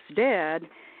Eric's dad.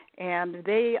 And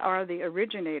they are the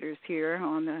originators here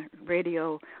on the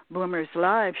Radio Boomers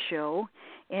Live show.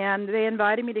 And they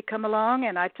invited me to come along,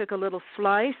 and I took a little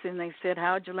slice, and they said,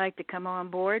 how'd you like to come on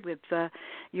board with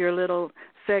your little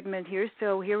segment here?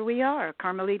 So here we are,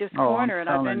 Carmelita's Corner, and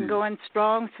I've been going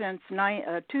strong since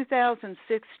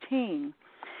 2016.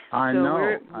 I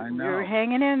know. You're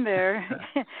hanging in there.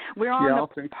 We're on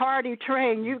the party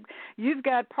train. You've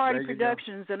got Party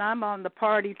Productions, and I'm on the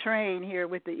party train here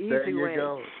with the Easy Way. There you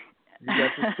go. You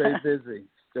got to stay busy.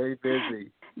 Stay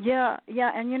busy. Yeah,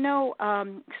 and you know,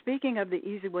 speaking of the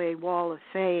Easy Way Wall of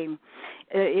Fame,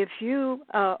 if you,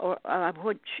 or I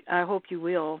hope you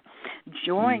will,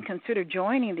 consider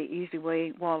joining the Easy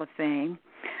Way Wall of Fame.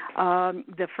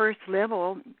 The first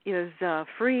level is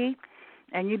free,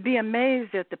 and you'd be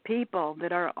amazed at the people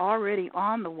that are already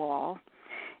on the wall.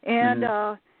 And,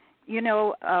 you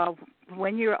know,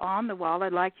 when you're on the wall,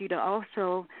 I'd like you to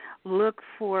also look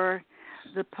for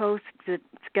the post that's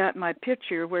got my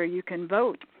picture where you can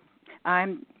vote.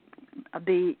 I'm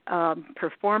the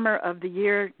Performer of the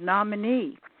Year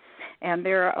nominee, and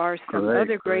there are some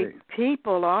other great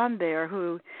people on there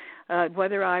who,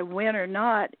 whether I win or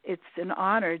not, it's an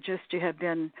honor just to have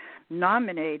been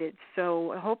nominated.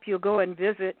 So I hope you'll go and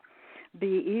visit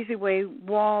the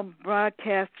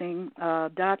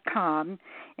EasyWayWallBroadcasting.com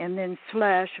and then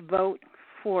 /vote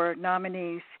for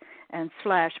nominees and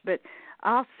 /. But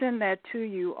I'll send that to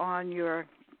you on your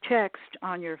text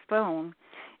on your phone,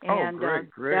 and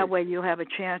great. That way you'll have a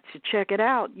chance to check it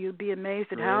out. You'll be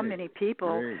amazed at how many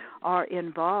people are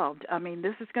involved. I mean,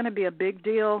 this is going to be a big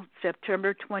deal,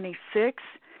 September 26th.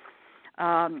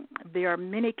 There are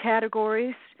many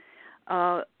categories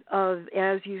of,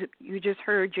 as you just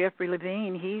heard, Jeffrey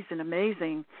Levine. He's an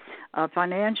amazing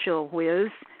financial whiz,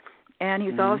 and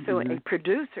he's also a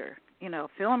producer,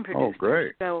 film producer. Oh,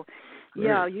 great. So,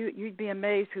 yeah, you'd be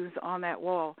amazed who's on that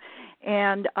wall.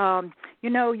 And,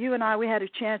 you and I, we had a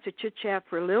chance to chit-chat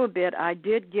for a little bit. I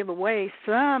did give away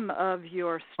some of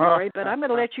your story, but I'm going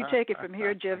to let you take it from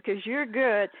here, Jeff, because you're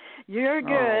good. You're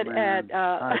good at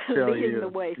leading the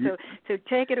way. So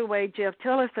take it away, Jeff.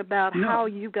 Tell us about how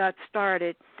you got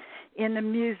started in the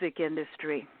music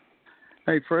industry.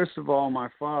 Hey, first of all, my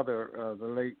father, the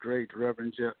late, great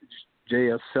Reverend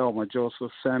J.S. Selma,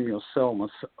 Joseph Samuel Selma,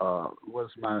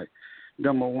 was my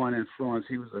number one influence.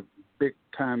 He was a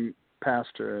big-time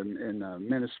pastor and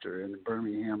minister in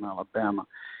Birmingham, Alabama.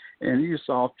 And he used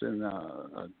to often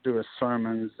do his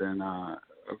sermons, and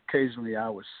occasionally I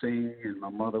would sing, and my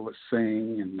mother would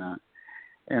sing.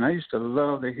 And I used to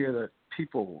love to hear the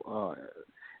people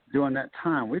during that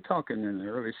time. We're talking in the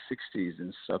early 60s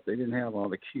and stuff. They didn't have all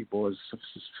the keyboards,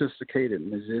 sophisticated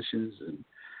musicians and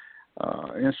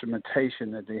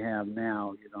instrumentation that they have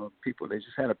now. People, they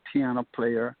just had a piano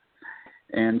player,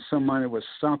 and somebody would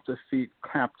stomp their feet,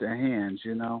 clap their hands,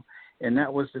 and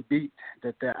that was the beat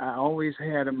that I always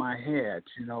had in my head,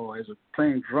 as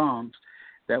playing drums.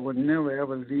 that would never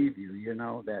ever leave you. You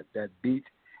know, that beat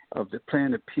of the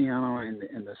playing the piano and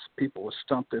the people would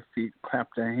stomp their feet, clap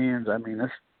their hands. I mean,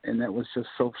 that was just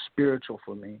so spiritual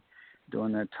for me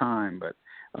during that time. But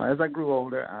as I grew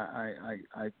older,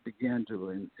 I began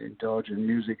to indulge in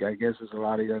music, I guess, as a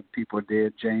lot of young people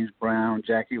did. James Brown,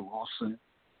 Jackie Wilson,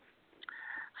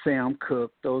 Sam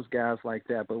Cooke, those guys like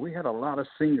that. But we had a lot of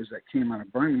singers that came out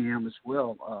of Birmingham as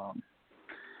well.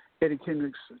 Eddie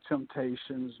Kendrick's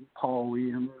Temptations, Paul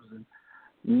Williams, and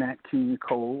Nat King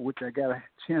Cole, which I got a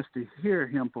chance to hear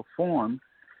him perform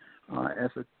as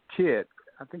a kid.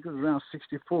 I think it was around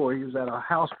 1964. He was at a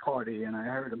house party, and I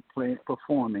heard him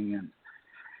performing,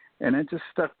 and it just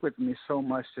stuck with me so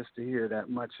much just to hear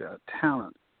that much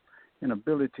talent and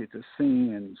ability to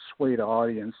sing and sway the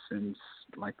audience and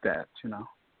like that, you know.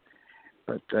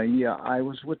 But I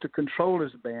was with the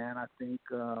Controllers band. I think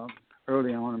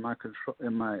early on in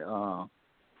my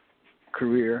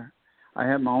career, I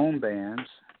had my own bands,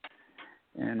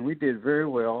 and we did very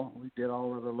well. We did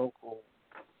all of the local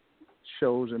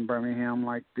shows in Birmingham,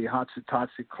 like the Hotsy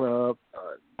Totsy Club,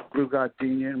 Blue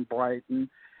Gardenia in Brighton,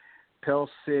 Pell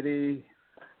City,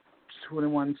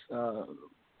 21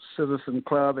 Citizen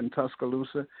Club in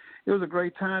Tuscaloosa. It was a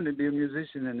great time to be a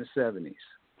musician in the 70s.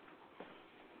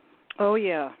 Oh,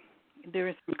 yeah. There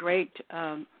were some great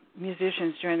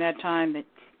musicians during that time that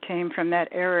came from that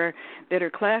era that are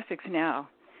classics now.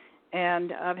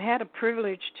 And I've had a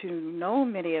privilege to know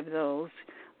many of those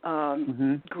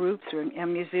groups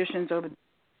and musicians over the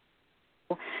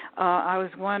I was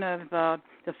one of the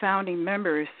founding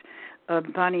members of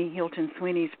Bonnie Hilton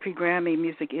Sweeney's pre-Grammy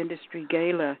Music Industry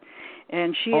Gala.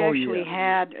 And she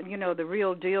had, you know, the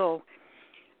real deal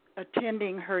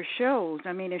attending her shows.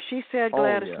 I mean, if she said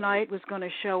Gladys Knight was going to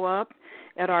show up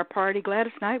at our party,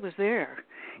 Gladys Knight was there.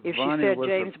 If Bonnie she said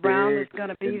James Brown was going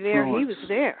to be there, he was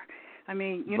there. I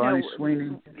mean, you Bonnie know.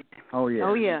 Sweeney. Oh, yeah.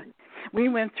 Oh, yeah. We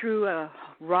went through a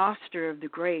roster of the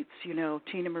greats, you know,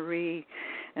 Tina Marie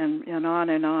and on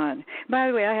and on. By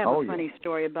the way, I have a funny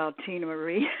story about Tina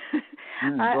Marie.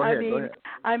 Go ahead.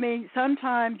 I mean,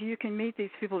 sometimes you can meet these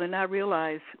people and not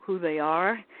realize who they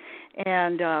are.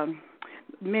 And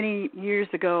many years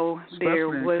ago, there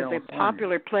was a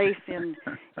popular place in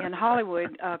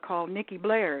Hollywood called Nikki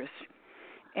Blair's.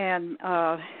 And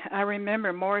I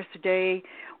remember Morris Day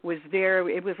was there.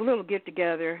 It was a little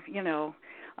get-together, you know.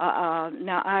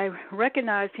 Now, I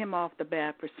recognized him off the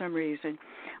bat for some reason,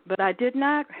 but I did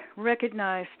not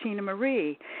recognize Tina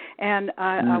Marie. And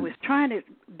I was trying to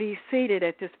be seated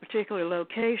at this particular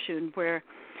location where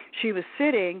she was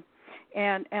sitting,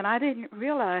 and I didn't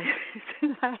realize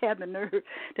I had the nerve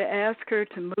to ask her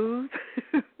to move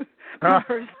from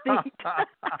her seat.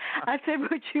 I said,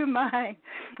 would you mind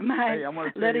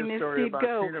letting this seat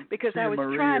go? Because I was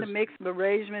trying to make some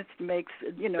arrangements to make,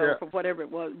 you know, for whatever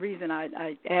it was, reason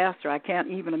I asked her. I can't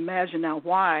even imagine now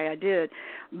why I did.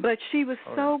 But she was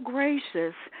so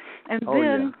gracious. And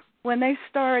then when they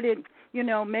started, you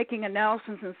know, making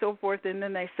announcements and so forth, and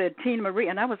then they said Tina Marie,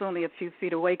 and I was only a few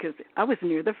feet away because I was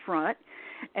near the front,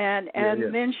 and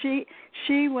then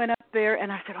she went up there,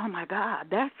 and I said, oh my God,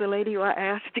 that's the lady who I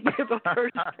asked to give up her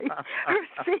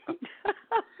seat.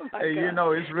 Oh hey, God. You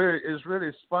know, it's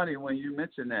really funny when you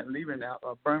mention that, leaving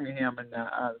Birmingham, and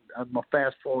I'm gonna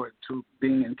fast forward to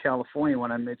being in California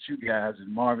when I met you guys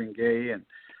and Marvin Gaye and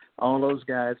all those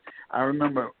guys. I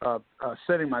remember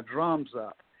setting my drums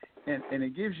up. And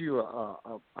it gives you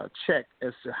a check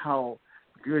as to how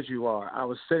good you are. I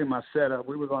was setting my set up.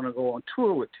 We were going to go on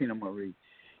tour with Tina Marie,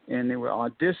 and they were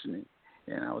auditioning.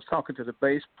 And I was talking to the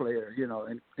bass player, you know,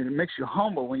 and it makes you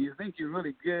humble when you think you're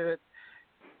really good.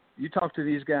 You talk to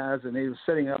these guys, and they were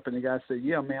setting up, and the guy said,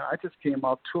 yeah, man, I just came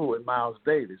off tour with Miles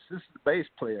Davis. This is the bass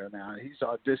player now. He's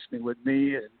auditioning with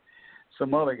me and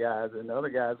some other guys. And the other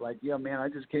guy's like, yeah, man, I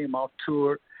just came off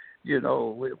tour, you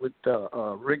know, with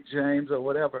Rick James or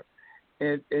whatever.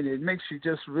 And it makes you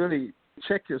just really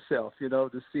check yourself, you know,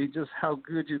 to see just how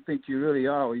good you think you really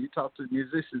are when you talk to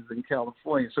musicians in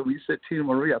California. So when you said Tina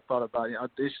Marie, I thought about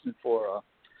auditioning for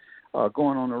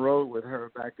going on the road with her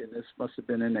back in, this must have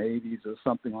been in the 80s or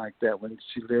something like that, when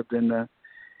she lived in the,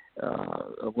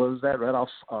 what was that, right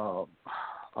off,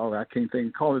 I can't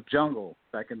think, called it Jungle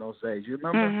back in those days. You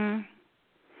remember? Mm-hmm.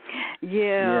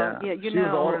 Yeah. You she know, was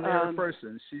an ordinary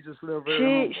person. She just lived very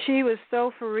humble. She was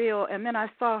so for real. And then I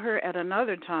saw her at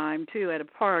another time too, at a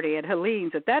party at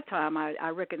Helene's. At that time, I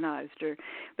recognized her.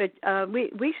 But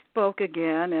we spoke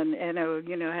again, and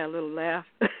you know, had a little laugh,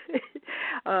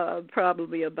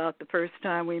 probably about the first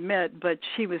time we met. But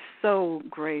she was so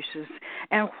gracious,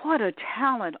 and what a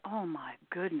talent! Oh my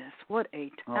goodness, what a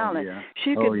talent! Yeah.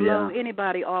 She could blow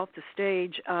anybody off the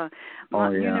stage. You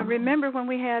know, remember when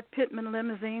we had Pittman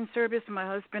limousine service, my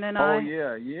husband and I? Oh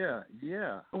yeah.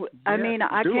 I mean,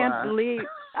 I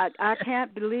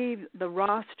can't believe the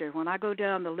roster when I go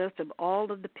down the list of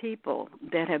all of the people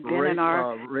that have been in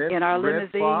our limousine.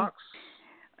 Red Fox.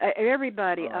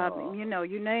 Everybody, you know,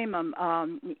 you name them.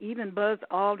 Even Buzz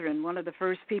Aldrin, one of the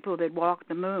first people that walked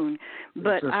the moon.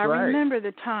 But I remember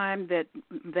the time that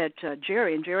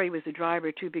Jerry was a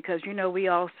driver too, because you know we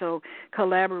also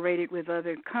collaborated with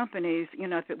other companies. You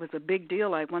know, if it was a big deal,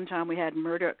 like one time we had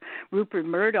Rupert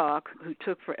Murdoch, who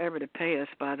took forever to pay us.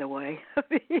 By the way,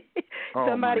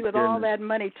 somebody with all that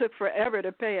money took forever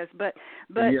to pay us. But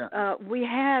we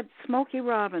had Smokey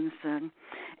Robinson.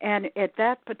 And at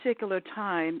that particular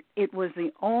time, it was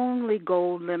the only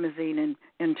gold limousine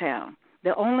in town,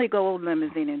 the only gold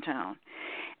limousine in town.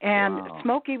 And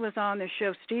Smokey was on the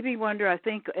show. Stevie Wonder, I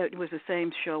think it was the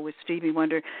same show with Stevie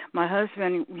Wonder. My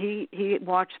husband, he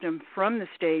watched him from the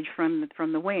stage, from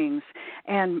the wings.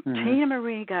 And Tina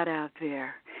Marie got out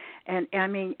there. And, I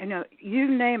mean, you know,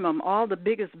 you name them, all the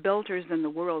biggest belters in the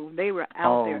world, they were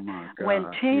out there. My God. When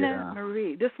Tina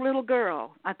Marie, this little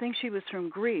girl, I think she was from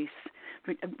Greece.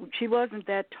 She wasn't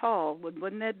that tall,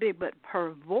 wasn't that big, but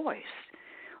her voice,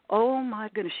 oh, my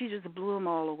goodness, she just blew them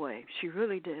all away. She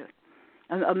really did.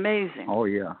 Amazing. Oh,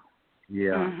 yeah.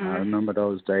 Yeah, I remember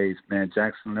those days, man.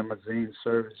 Jackson Limousine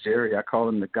Service, Jerry, I call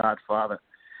him the Godfather.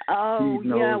 Oh, he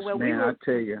knows, yeah, well, man, I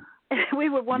tell you. We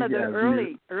were one of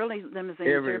the early limousine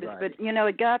service, but you know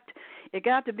it got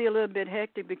to be a little bit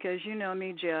hectic because you know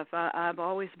me, Jeff. I've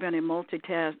always been a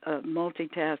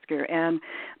multitasker, and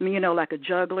you know, like a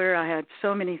juggler. I had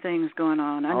so many things going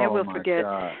on. I never will forget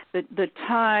the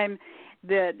time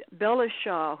that Bella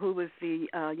Shaw, who was the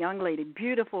young lady,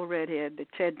 beautiful redhead that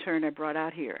Ted Turner brought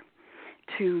out here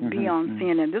to be on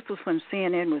CNN. This was when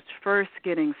CNN was first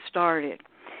getting started.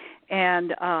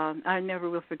 And I never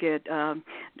will forget,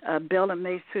 Bella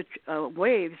made such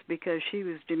waves because she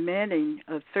was demanding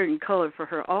a certain color for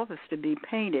her office to be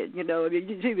painted. You know, I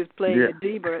mean, she was playing a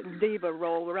diva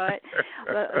role, right?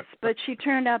 But she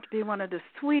turned out to be one of the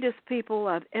sweetest people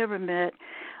I've ever met.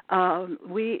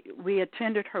 We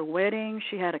attended her wedding.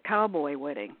 She had a cowboy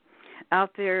wedding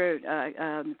out there.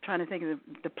 I'm trying to think of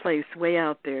the place, way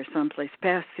out there, someplace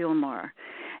past Sylmar.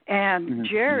 And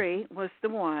Jerry was the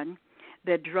one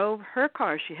that drove her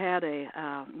car. She had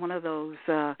one of those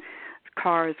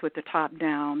cars with the top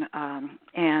down,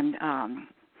 and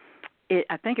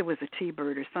I think it was a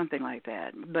T-Bird or something like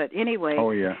that. But anyway,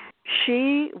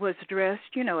 she was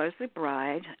dressed, you know, as a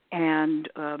bride and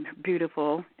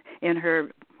beautiful in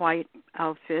her white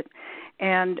outfit,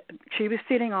 and she was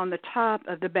sitting on the top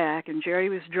of the back, and Jerry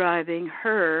was driving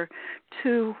her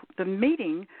to the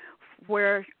meeting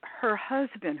where her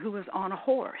husband, who was on a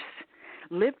horse,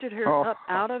 lifted her up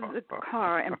out of the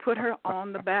car and put her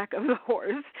on the back of the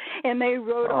horse, and they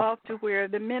rode off to where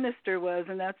the minister was,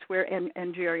 and that's where,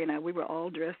 and Jerry and I, we were all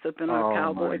dressed up in our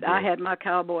cowboy. I had my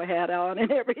cowboy hat on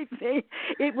and everything.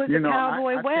 It was a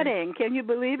cowboy wedding. Can you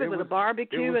believe it? With a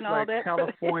barbecue and all that.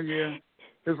 California.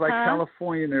 It was like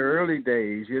California in the early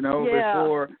days, you know,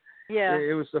 before. Yeah.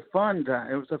 It was a fun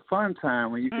time. It was a fun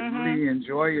time when you could really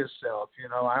enjoy yourself. You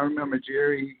know, I remember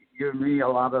Jerry giving me a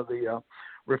lot of the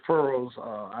referrals.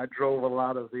 I drove a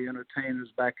lot of the entertainers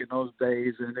back in those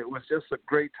days, and it was just a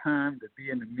great time to be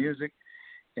in the music,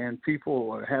 and people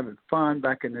were having fun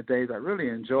back in the days. I really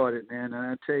enjoyed it, man. And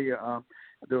I tell you,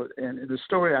 the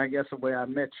story, I guess, the way I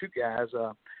met you guys,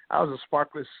 I was a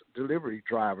Sparkless delivery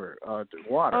driver to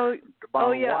water.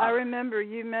 Water. I remember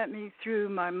you met me through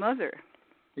my mother.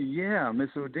 Yeah, Miss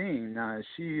Odine.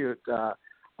 She would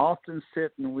often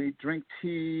sit and we drink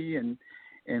tea and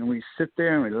we sit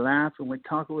there and we laugh and we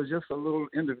talk. It was just a little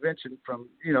intervention from,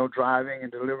 you know, driving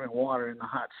and delivering water in the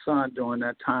hot sun during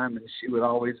that time, and she would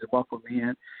always welcome me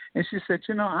in. And she said,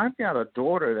 you know, I've got a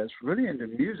daughter that's really into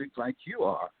music like you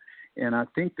are, and I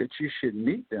think that you should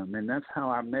meet them. And that's how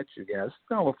I met you guys. It's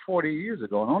been over 40 years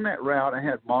ago. And on that route, I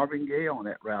had Marvin Gaye on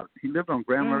that route. He lived on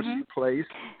Grand Mercy Place.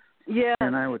 Yeah.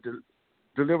 And I would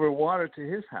deliver water to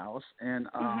his house, and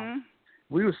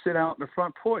we would sit out in the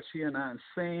front porch, he and I, and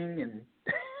sing, and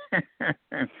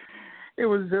it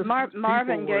was just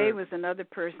Marvin Gaye was another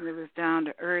person that was down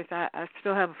to earth. I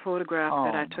still have a photograph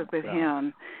that I took with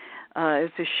him.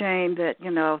 It's a shame that,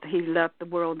 you know, he left the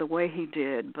world the way he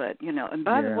did, but, you know, and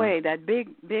by the way, that big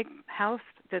house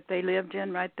that they lived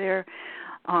in right there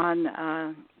on,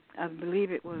 I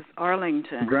believe it was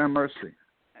Arlington. Grand Mercy.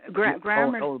 Grand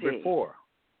Mercy. Oh, before.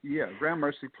 Yeah, Grand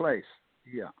Mercy Place.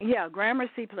 Yeah. Yeah, Grand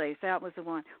Mercy Place. That was the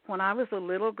one. When I was a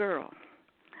little girl,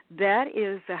 that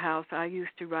is the house I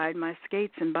used to ride my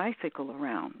skates and bicycle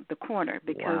around the corner,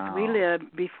 because we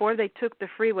lived, before they took the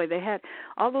freeway, they had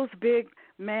all those big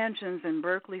mansions in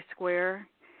Berkeley Square.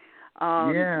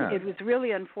 It was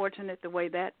really unfortunate the way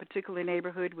that particular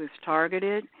neighborhood was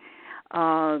targeted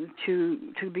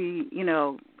to be,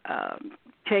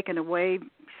 taken away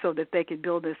so that they could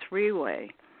build this freeway.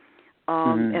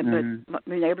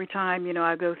 But every time,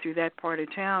 I go through that part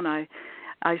of town,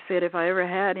 I said if I ever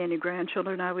had any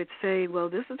grandchildren, I would say, well,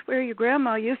 this is where your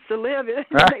grandma used to live. And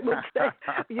they would say,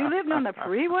 you lived on the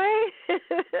freeway?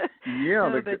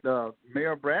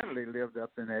 Mayor Bradley lived up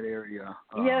in that area.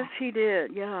 Yes, he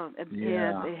did, And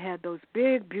they had those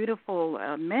big, beautiful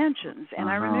mansions. And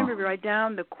I remember right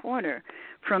down the corner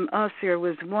from us there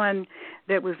was one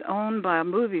that was owned by a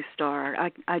movie star.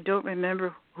 I don't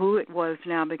remember who it was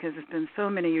now because it's been so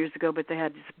many years ago, but they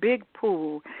had this big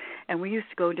pool, and we used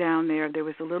to go down there. There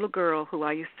was a little girl who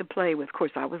I used to play with. Of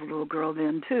course, I was a little girl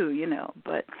then too,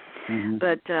 but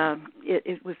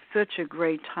it was such a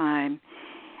great time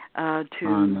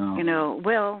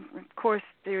well, of course,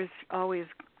 there's always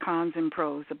cons and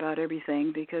pros about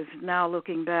everything, because now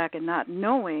looking back and not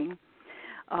knowing,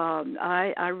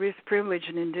 I risked privilege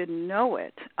and didn't know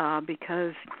it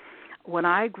because when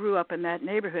I grew up in that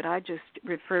neighborhood, I just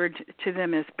referred to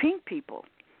them as pink people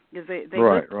because they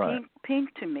looked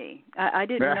pink to me. I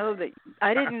didn't know that.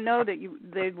 I didn't know that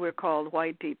they were called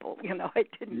white people. I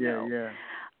didn't know.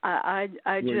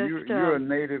 You're a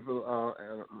native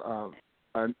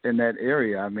in that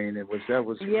area. I mean, that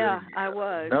was really, I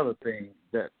was another thing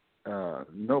that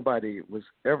nobody was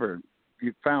ever.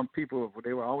 You found people;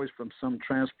 they were always from some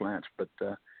transplants, but.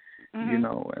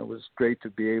 It was great to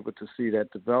be able to see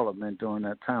that development during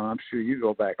that time. I'm sure you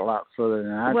go back a lot further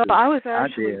than I did. Well, I was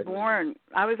actually born.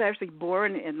 I was actually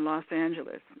born in Los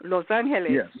Angeles. Yes.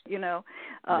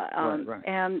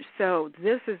 And so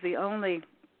this is the only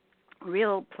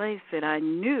real place that I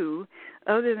knew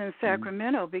other than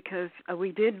Sacramento, because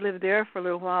we did live there for a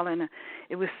little while, and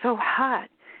it was so hot.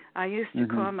 I used to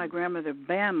call my grandmother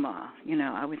Bama.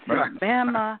 I would say,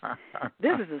 Bama,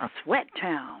 this is a sweat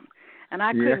town. And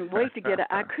I couldn't wait to get.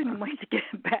 I couldn't wait to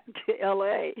get back to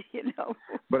L.A.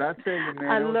 But I tell you, man,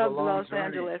 I love Los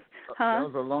Angeles. That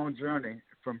was a long journey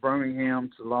from Birmingham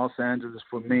to Los Angeles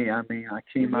for me. I mean, I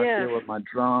came out there with my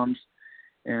drums,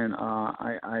 and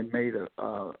I made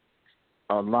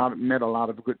met a lot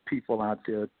of good people out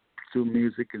there through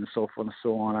music and so forth and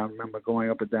so on. I remember going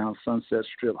up and down Sunset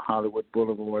Strip, Hollywood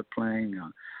Boulevard, playing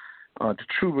the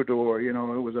Troubadour.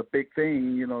 It was a big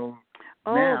thing.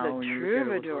 Oh, now, the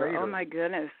Troubadour! Oh my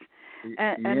goodness!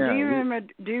 And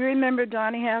do you remember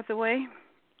Donny Hathaway?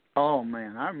 Oh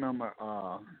man, I remember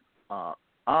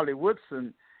Ollie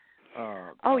Woodson.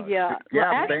 Well,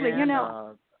 actually, band,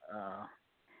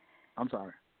 I'm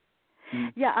sorry.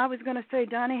 Yeah, I was going to say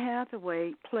Donny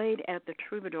Hathaway played at the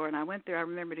Troubadour, and I went there. I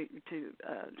remember to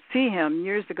see him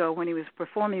years ago when he was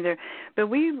performing there. But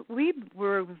we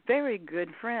were very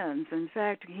good friends. In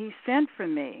fact, he sent for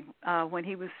me when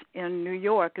he was in New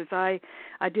York, because I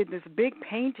did this big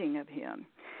painting of him.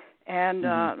 And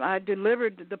I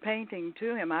delivered the painting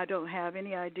to him. I don't have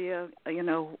any idea,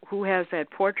 who has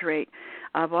that portrait.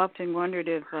 I've often wondered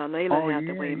if Layla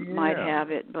Hathaway might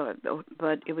have it, but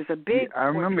it was a big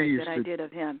portrait that I did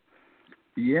of him.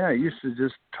 Yeah, you used to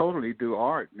just totally do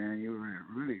art, man. You were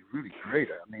really, really great.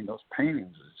 I mean, those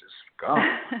paintings are just, God,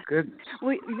 my goodness.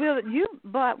 You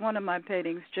bought one of my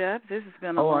paintings, Jeff. This has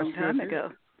been a long time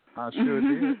ago. I sure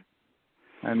did.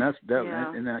 And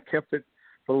and I kept it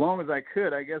for as long as I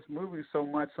could. I guess moving so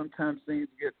much, sometimes things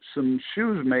get some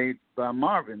shoes made by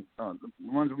Marvin, the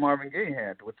ones Marvin Gaye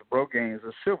had with the brogans,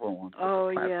 the silver ones. Oh,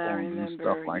 yeah, I remember. And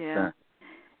stuff like that.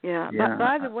 Yeah. But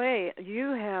by the way,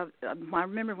 you have, I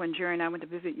remember when Jerry and I went to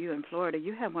visit you in Florida,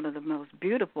 you have one of the most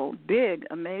beautiful, big,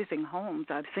 amazing homes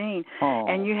I've seen. Oh,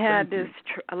 and you had this,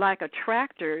 like a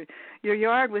tractor. Your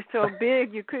yard was so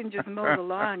big you couldn't just mow the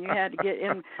lawn. You had to get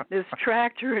in this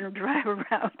tractor and drive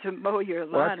around to mow your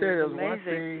lawn. Well, I tell you, it was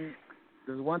amazing.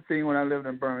 There's one thing when I lived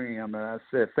in Birmingham, and I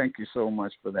said thank you so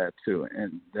much for that, too.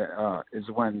 And is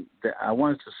when I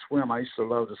wanted to swim. I used to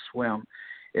love to swim.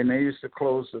 And they used to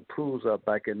close the pools up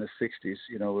back in the 60s,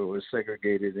 it was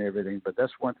segregated and everything. But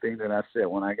that's one thing that I said,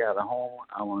 when I got a home,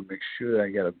 I want to make sure I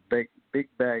got a big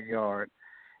backyard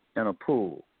and a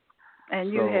pool.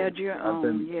 And you had your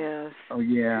own, yes. Oh,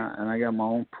 yeah, and I got my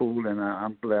own pool, and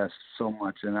I'm blessed so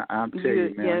much. And I'm telling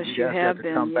you, man, yes, you guys have to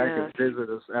been, come back and visit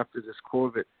us after this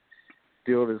COVID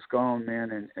deal is gone,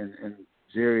 man. And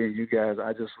Jerry and you guys,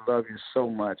 I just love you so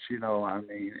much. I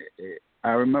mean,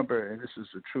 I remember, and this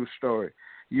is a true story,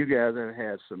 you guys have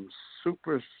had some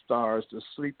superstars to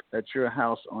sleep at your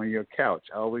house on your couch.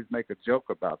 I always make a joke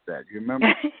about that. You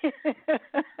remember?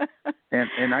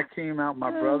 and I came out. My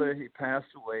brother, he passed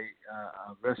away,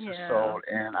 rest his soul,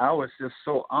 and I was just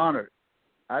so honored.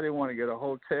 I didn't want to get a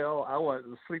hotel. I wanted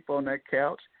to sleep on that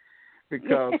couch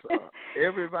because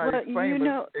everybody's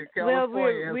famous in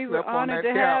California. We were honored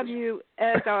to have you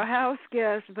as our house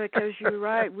guest because you're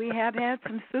right. We have had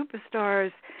some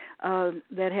superstars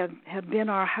that have been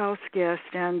our house guests,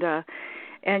 and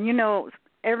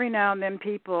every now and then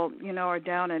people are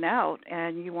down and out,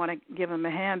 and you want to give them a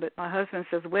hand. But my husband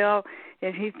says, well,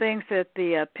 if he thinks that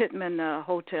the Pittman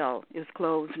Hotel is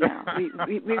closed now,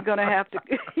 we're going to have to,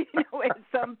 at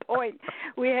some point,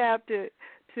 we have to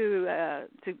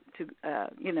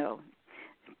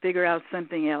figure out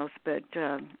something else. But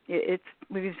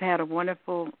we've had a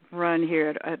wonderful run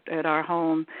here at our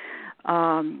home.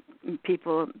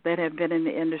 People that have been in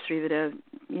the industry that have,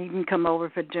 you can come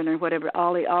over for dinner, whatever.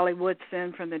 Ollie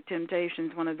Woodson from the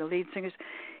Temptations, one of the lead singers,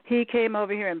 he came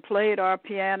over here and played our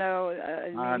piano.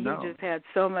 He just had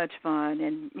so much fun,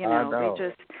 and we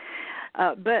just.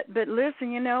 But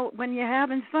listen, when you're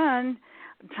having fun,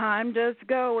 time does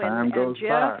go. Time goes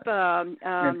Jeff, by.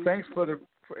 And thanks for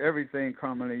everything,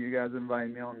 Carmelita. You guys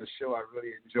invited me on the show. I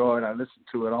really enjoyed it. I listen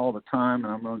to it all the time,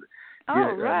 and I'm going to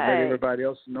let everybody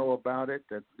else know about it.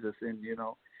 That's in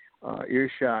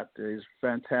earshot is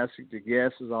fantastic. The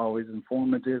guest is always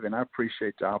informative, and I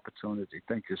appreciate the opportunity.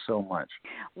 Thank you so much.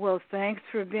 Well, thanks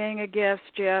for being a guest,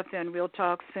 Jeff, and we'll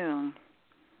talk soon.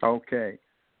 Okay.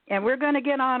 And we're going to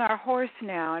get on our horse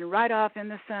now and ride off in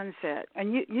the sunset.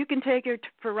 And you can take your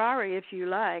Ferrari if you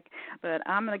like, but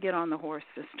I'm going to get on the horse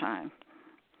this time.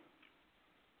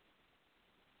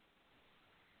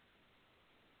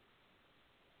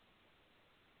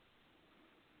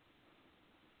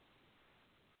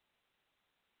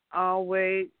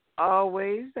 Always.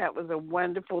 That was a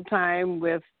wonderful time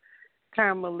with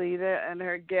Carmelita and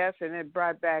her guests, and it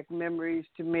brought back memories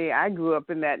to me. I grew up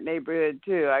in that neighborhood,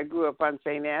 too. I grew up on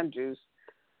St. Andrew's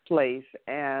Place,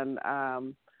 and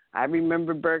I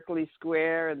remember Berkeley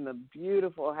Square and the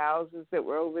beautiful houses that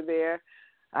were over there.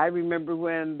 I remember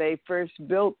when they first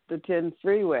built the 10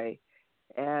 freeway,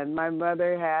 and my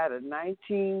mother had a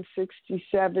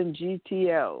 1967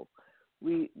 GTO.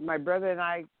 My brother and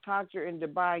I talked her into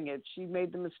buying it. She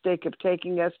made the mistake of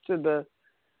taking us to the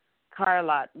car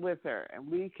lot with her, and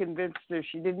we convinced her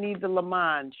she didn't need the Le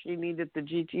Mans. She needed the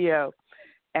GTO.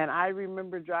 And I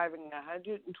remember driving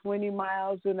 120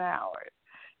 miles an hour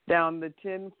down the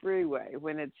 10 freeway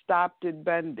when it stopped at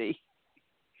Bundy.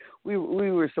 We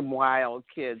were some wild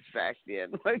kids back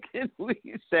then. What can we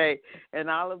say? And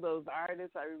all of those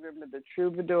artists, I remember the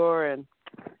Troubadour, and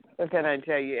what can I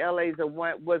tell you? LA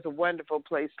was a wonderful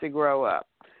place to grow up.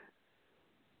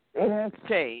 It has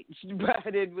changed,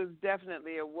 but it was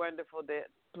definitely a wonderful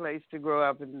place to grow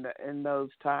up in those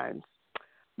times.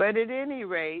 But at any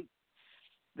rate,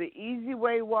 the Easy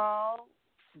Way Wall,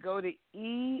 go to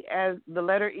E as the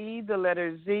letter E, the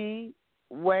letter Z,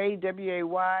 way,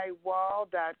 W-A-Y,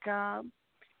 wall.com,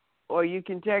 or you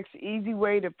can text Easy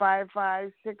Way to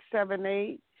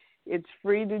 55678. It's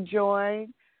free to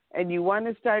join. And you want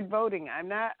to start voting. I'm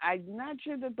not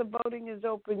sure that the voting is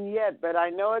open yet, but I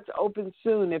know it's open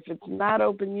soon. If it's not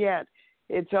open yet,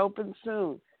 it's open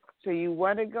soon. So you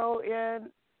want to go in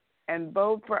and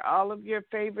vote for all of your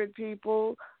favorite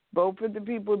people. Vote for the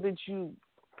people that you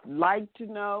like to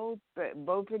know.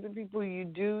 Vote for the people you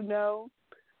do know.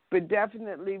 But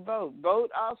definitely vote.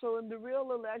 Vote also in the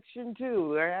real election, too.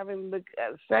 We're having the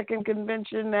second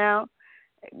convention now.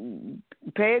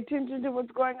 Pay attention to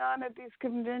what's going on at these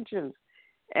conventions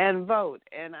and vote.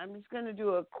 And I'm just going to do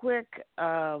a quick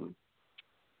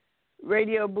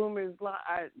Radio Boomers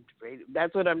Live.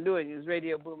 That's what I'm doing is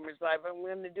Radio Boomers Live. I'm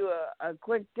going to do a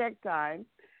quick tech time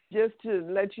just to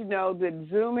let you know that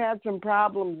Zoom had some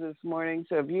problems this morning.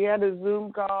 So if you had a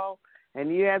Zoom call and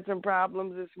you had some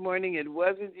problems this morning, it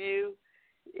wasn't you.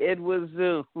 It was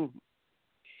Zoom.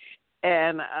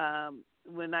 And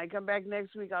when I come back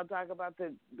next week, I'll talk about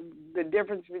the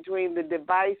difference between the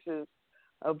devices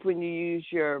of when you use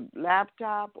your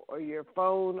laptop or your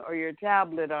phone or your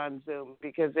tablet on Zoom,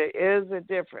 because there is a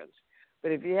difference.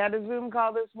 But if you had a Zoom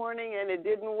call this morning and it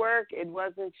didn't work, it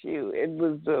wasn't you. It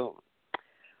was Zoom.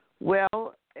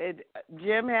 Well,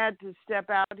 Jim had to step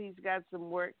out. He's got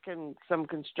some work and some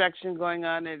construction going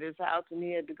on at his house, and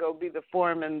he had to go be the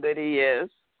foreman that he is.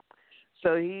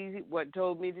 So he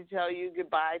told me to tell you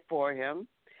goodbye for him.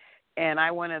 And I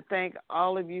want to thank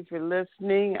all of you for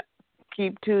listening.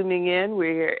 Keep tuning in.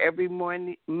 We're here every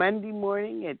morning, Monday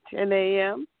morning at 10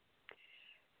 a.m.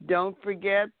 Don't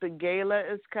forget the gala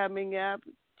is coming up.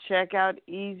 check out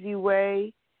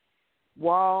EasyWayWall.com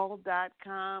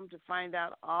to find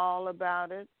out all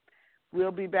about it.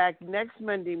 We'll be back next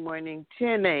Monday morning,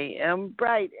 10 a.m.,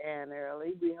 bright and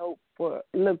early. We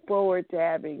look forward to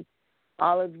having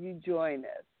all of you join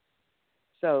us.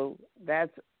 So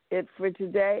that's it for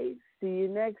today. See you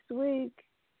next week.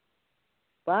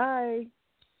 Bye.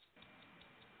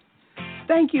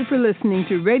 Thank you for listening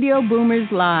to Radio Boomers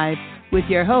Live with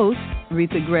your hosts,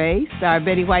 Aretha Gray, Star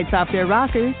Betty White's Off Their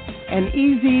Rockers, and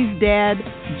Easy's dad,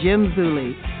 Jim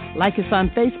Zuley. Like us on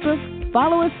Facebook,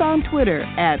 follow us on Twitter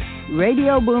at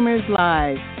Radio Boomers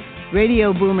Live.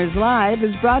 Radio Boomers Live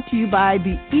is brought to you by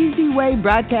the Easy Way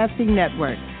Broadcasting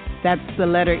Network. That's the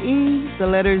letter E, the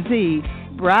letter Z,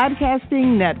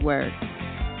 Broadcasting Network.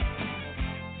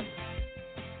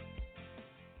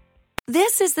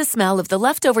 This is the smell of the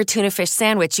leftover tuna fish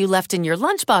sandwich you left in your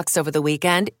lunchbox over the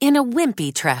weekend in a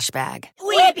wimpy trash bag.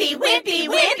 Wimpy, wimpy,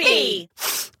 wimpy!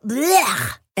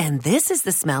 Blech! And this is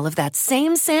the smell of that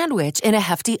same sandwich in a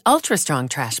Hefty Ultra Strong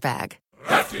trash bag.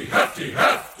 Hefty, hefty,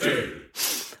 hefty!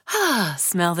 Ah,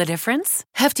 smell the difference?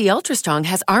 Hefty Ultra Strong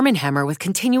has Arm & Hammer with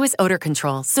continuous odor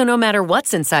control, so no matter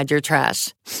what's inside your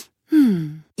trash,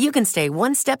 you can stay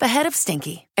one step ahead of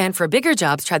stinky. And for bigger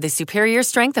jobs, try the superior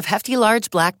strength of Hefty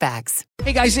Large Black Bags.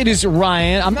 Hey guys, it is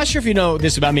Ryan. I'm not sure if you know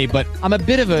this about me, but I'm a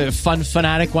bit of a fun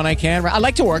fanatic when I can. I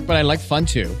like to work, but I like fun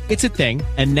too. It's a thing.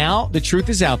 And now the truth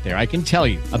is out there. I can tell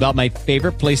you about my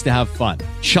favorite place to have fun.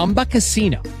 Chumba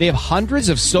Casino. They have hundreds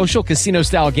of social casino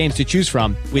style games to choose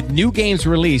from with new games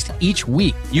released each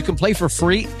week. You can play for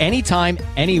free anytime,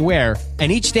 anywhere.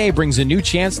 And each day brings a new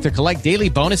chance to collect daily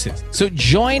bonuses. So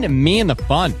join me in the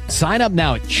fun. Sign up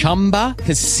now at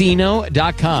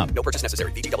ChumbaCasino.com. No purchase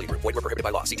necessary. VGW Group. Void where prohibited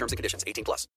by law. See terms and conditions. 18+.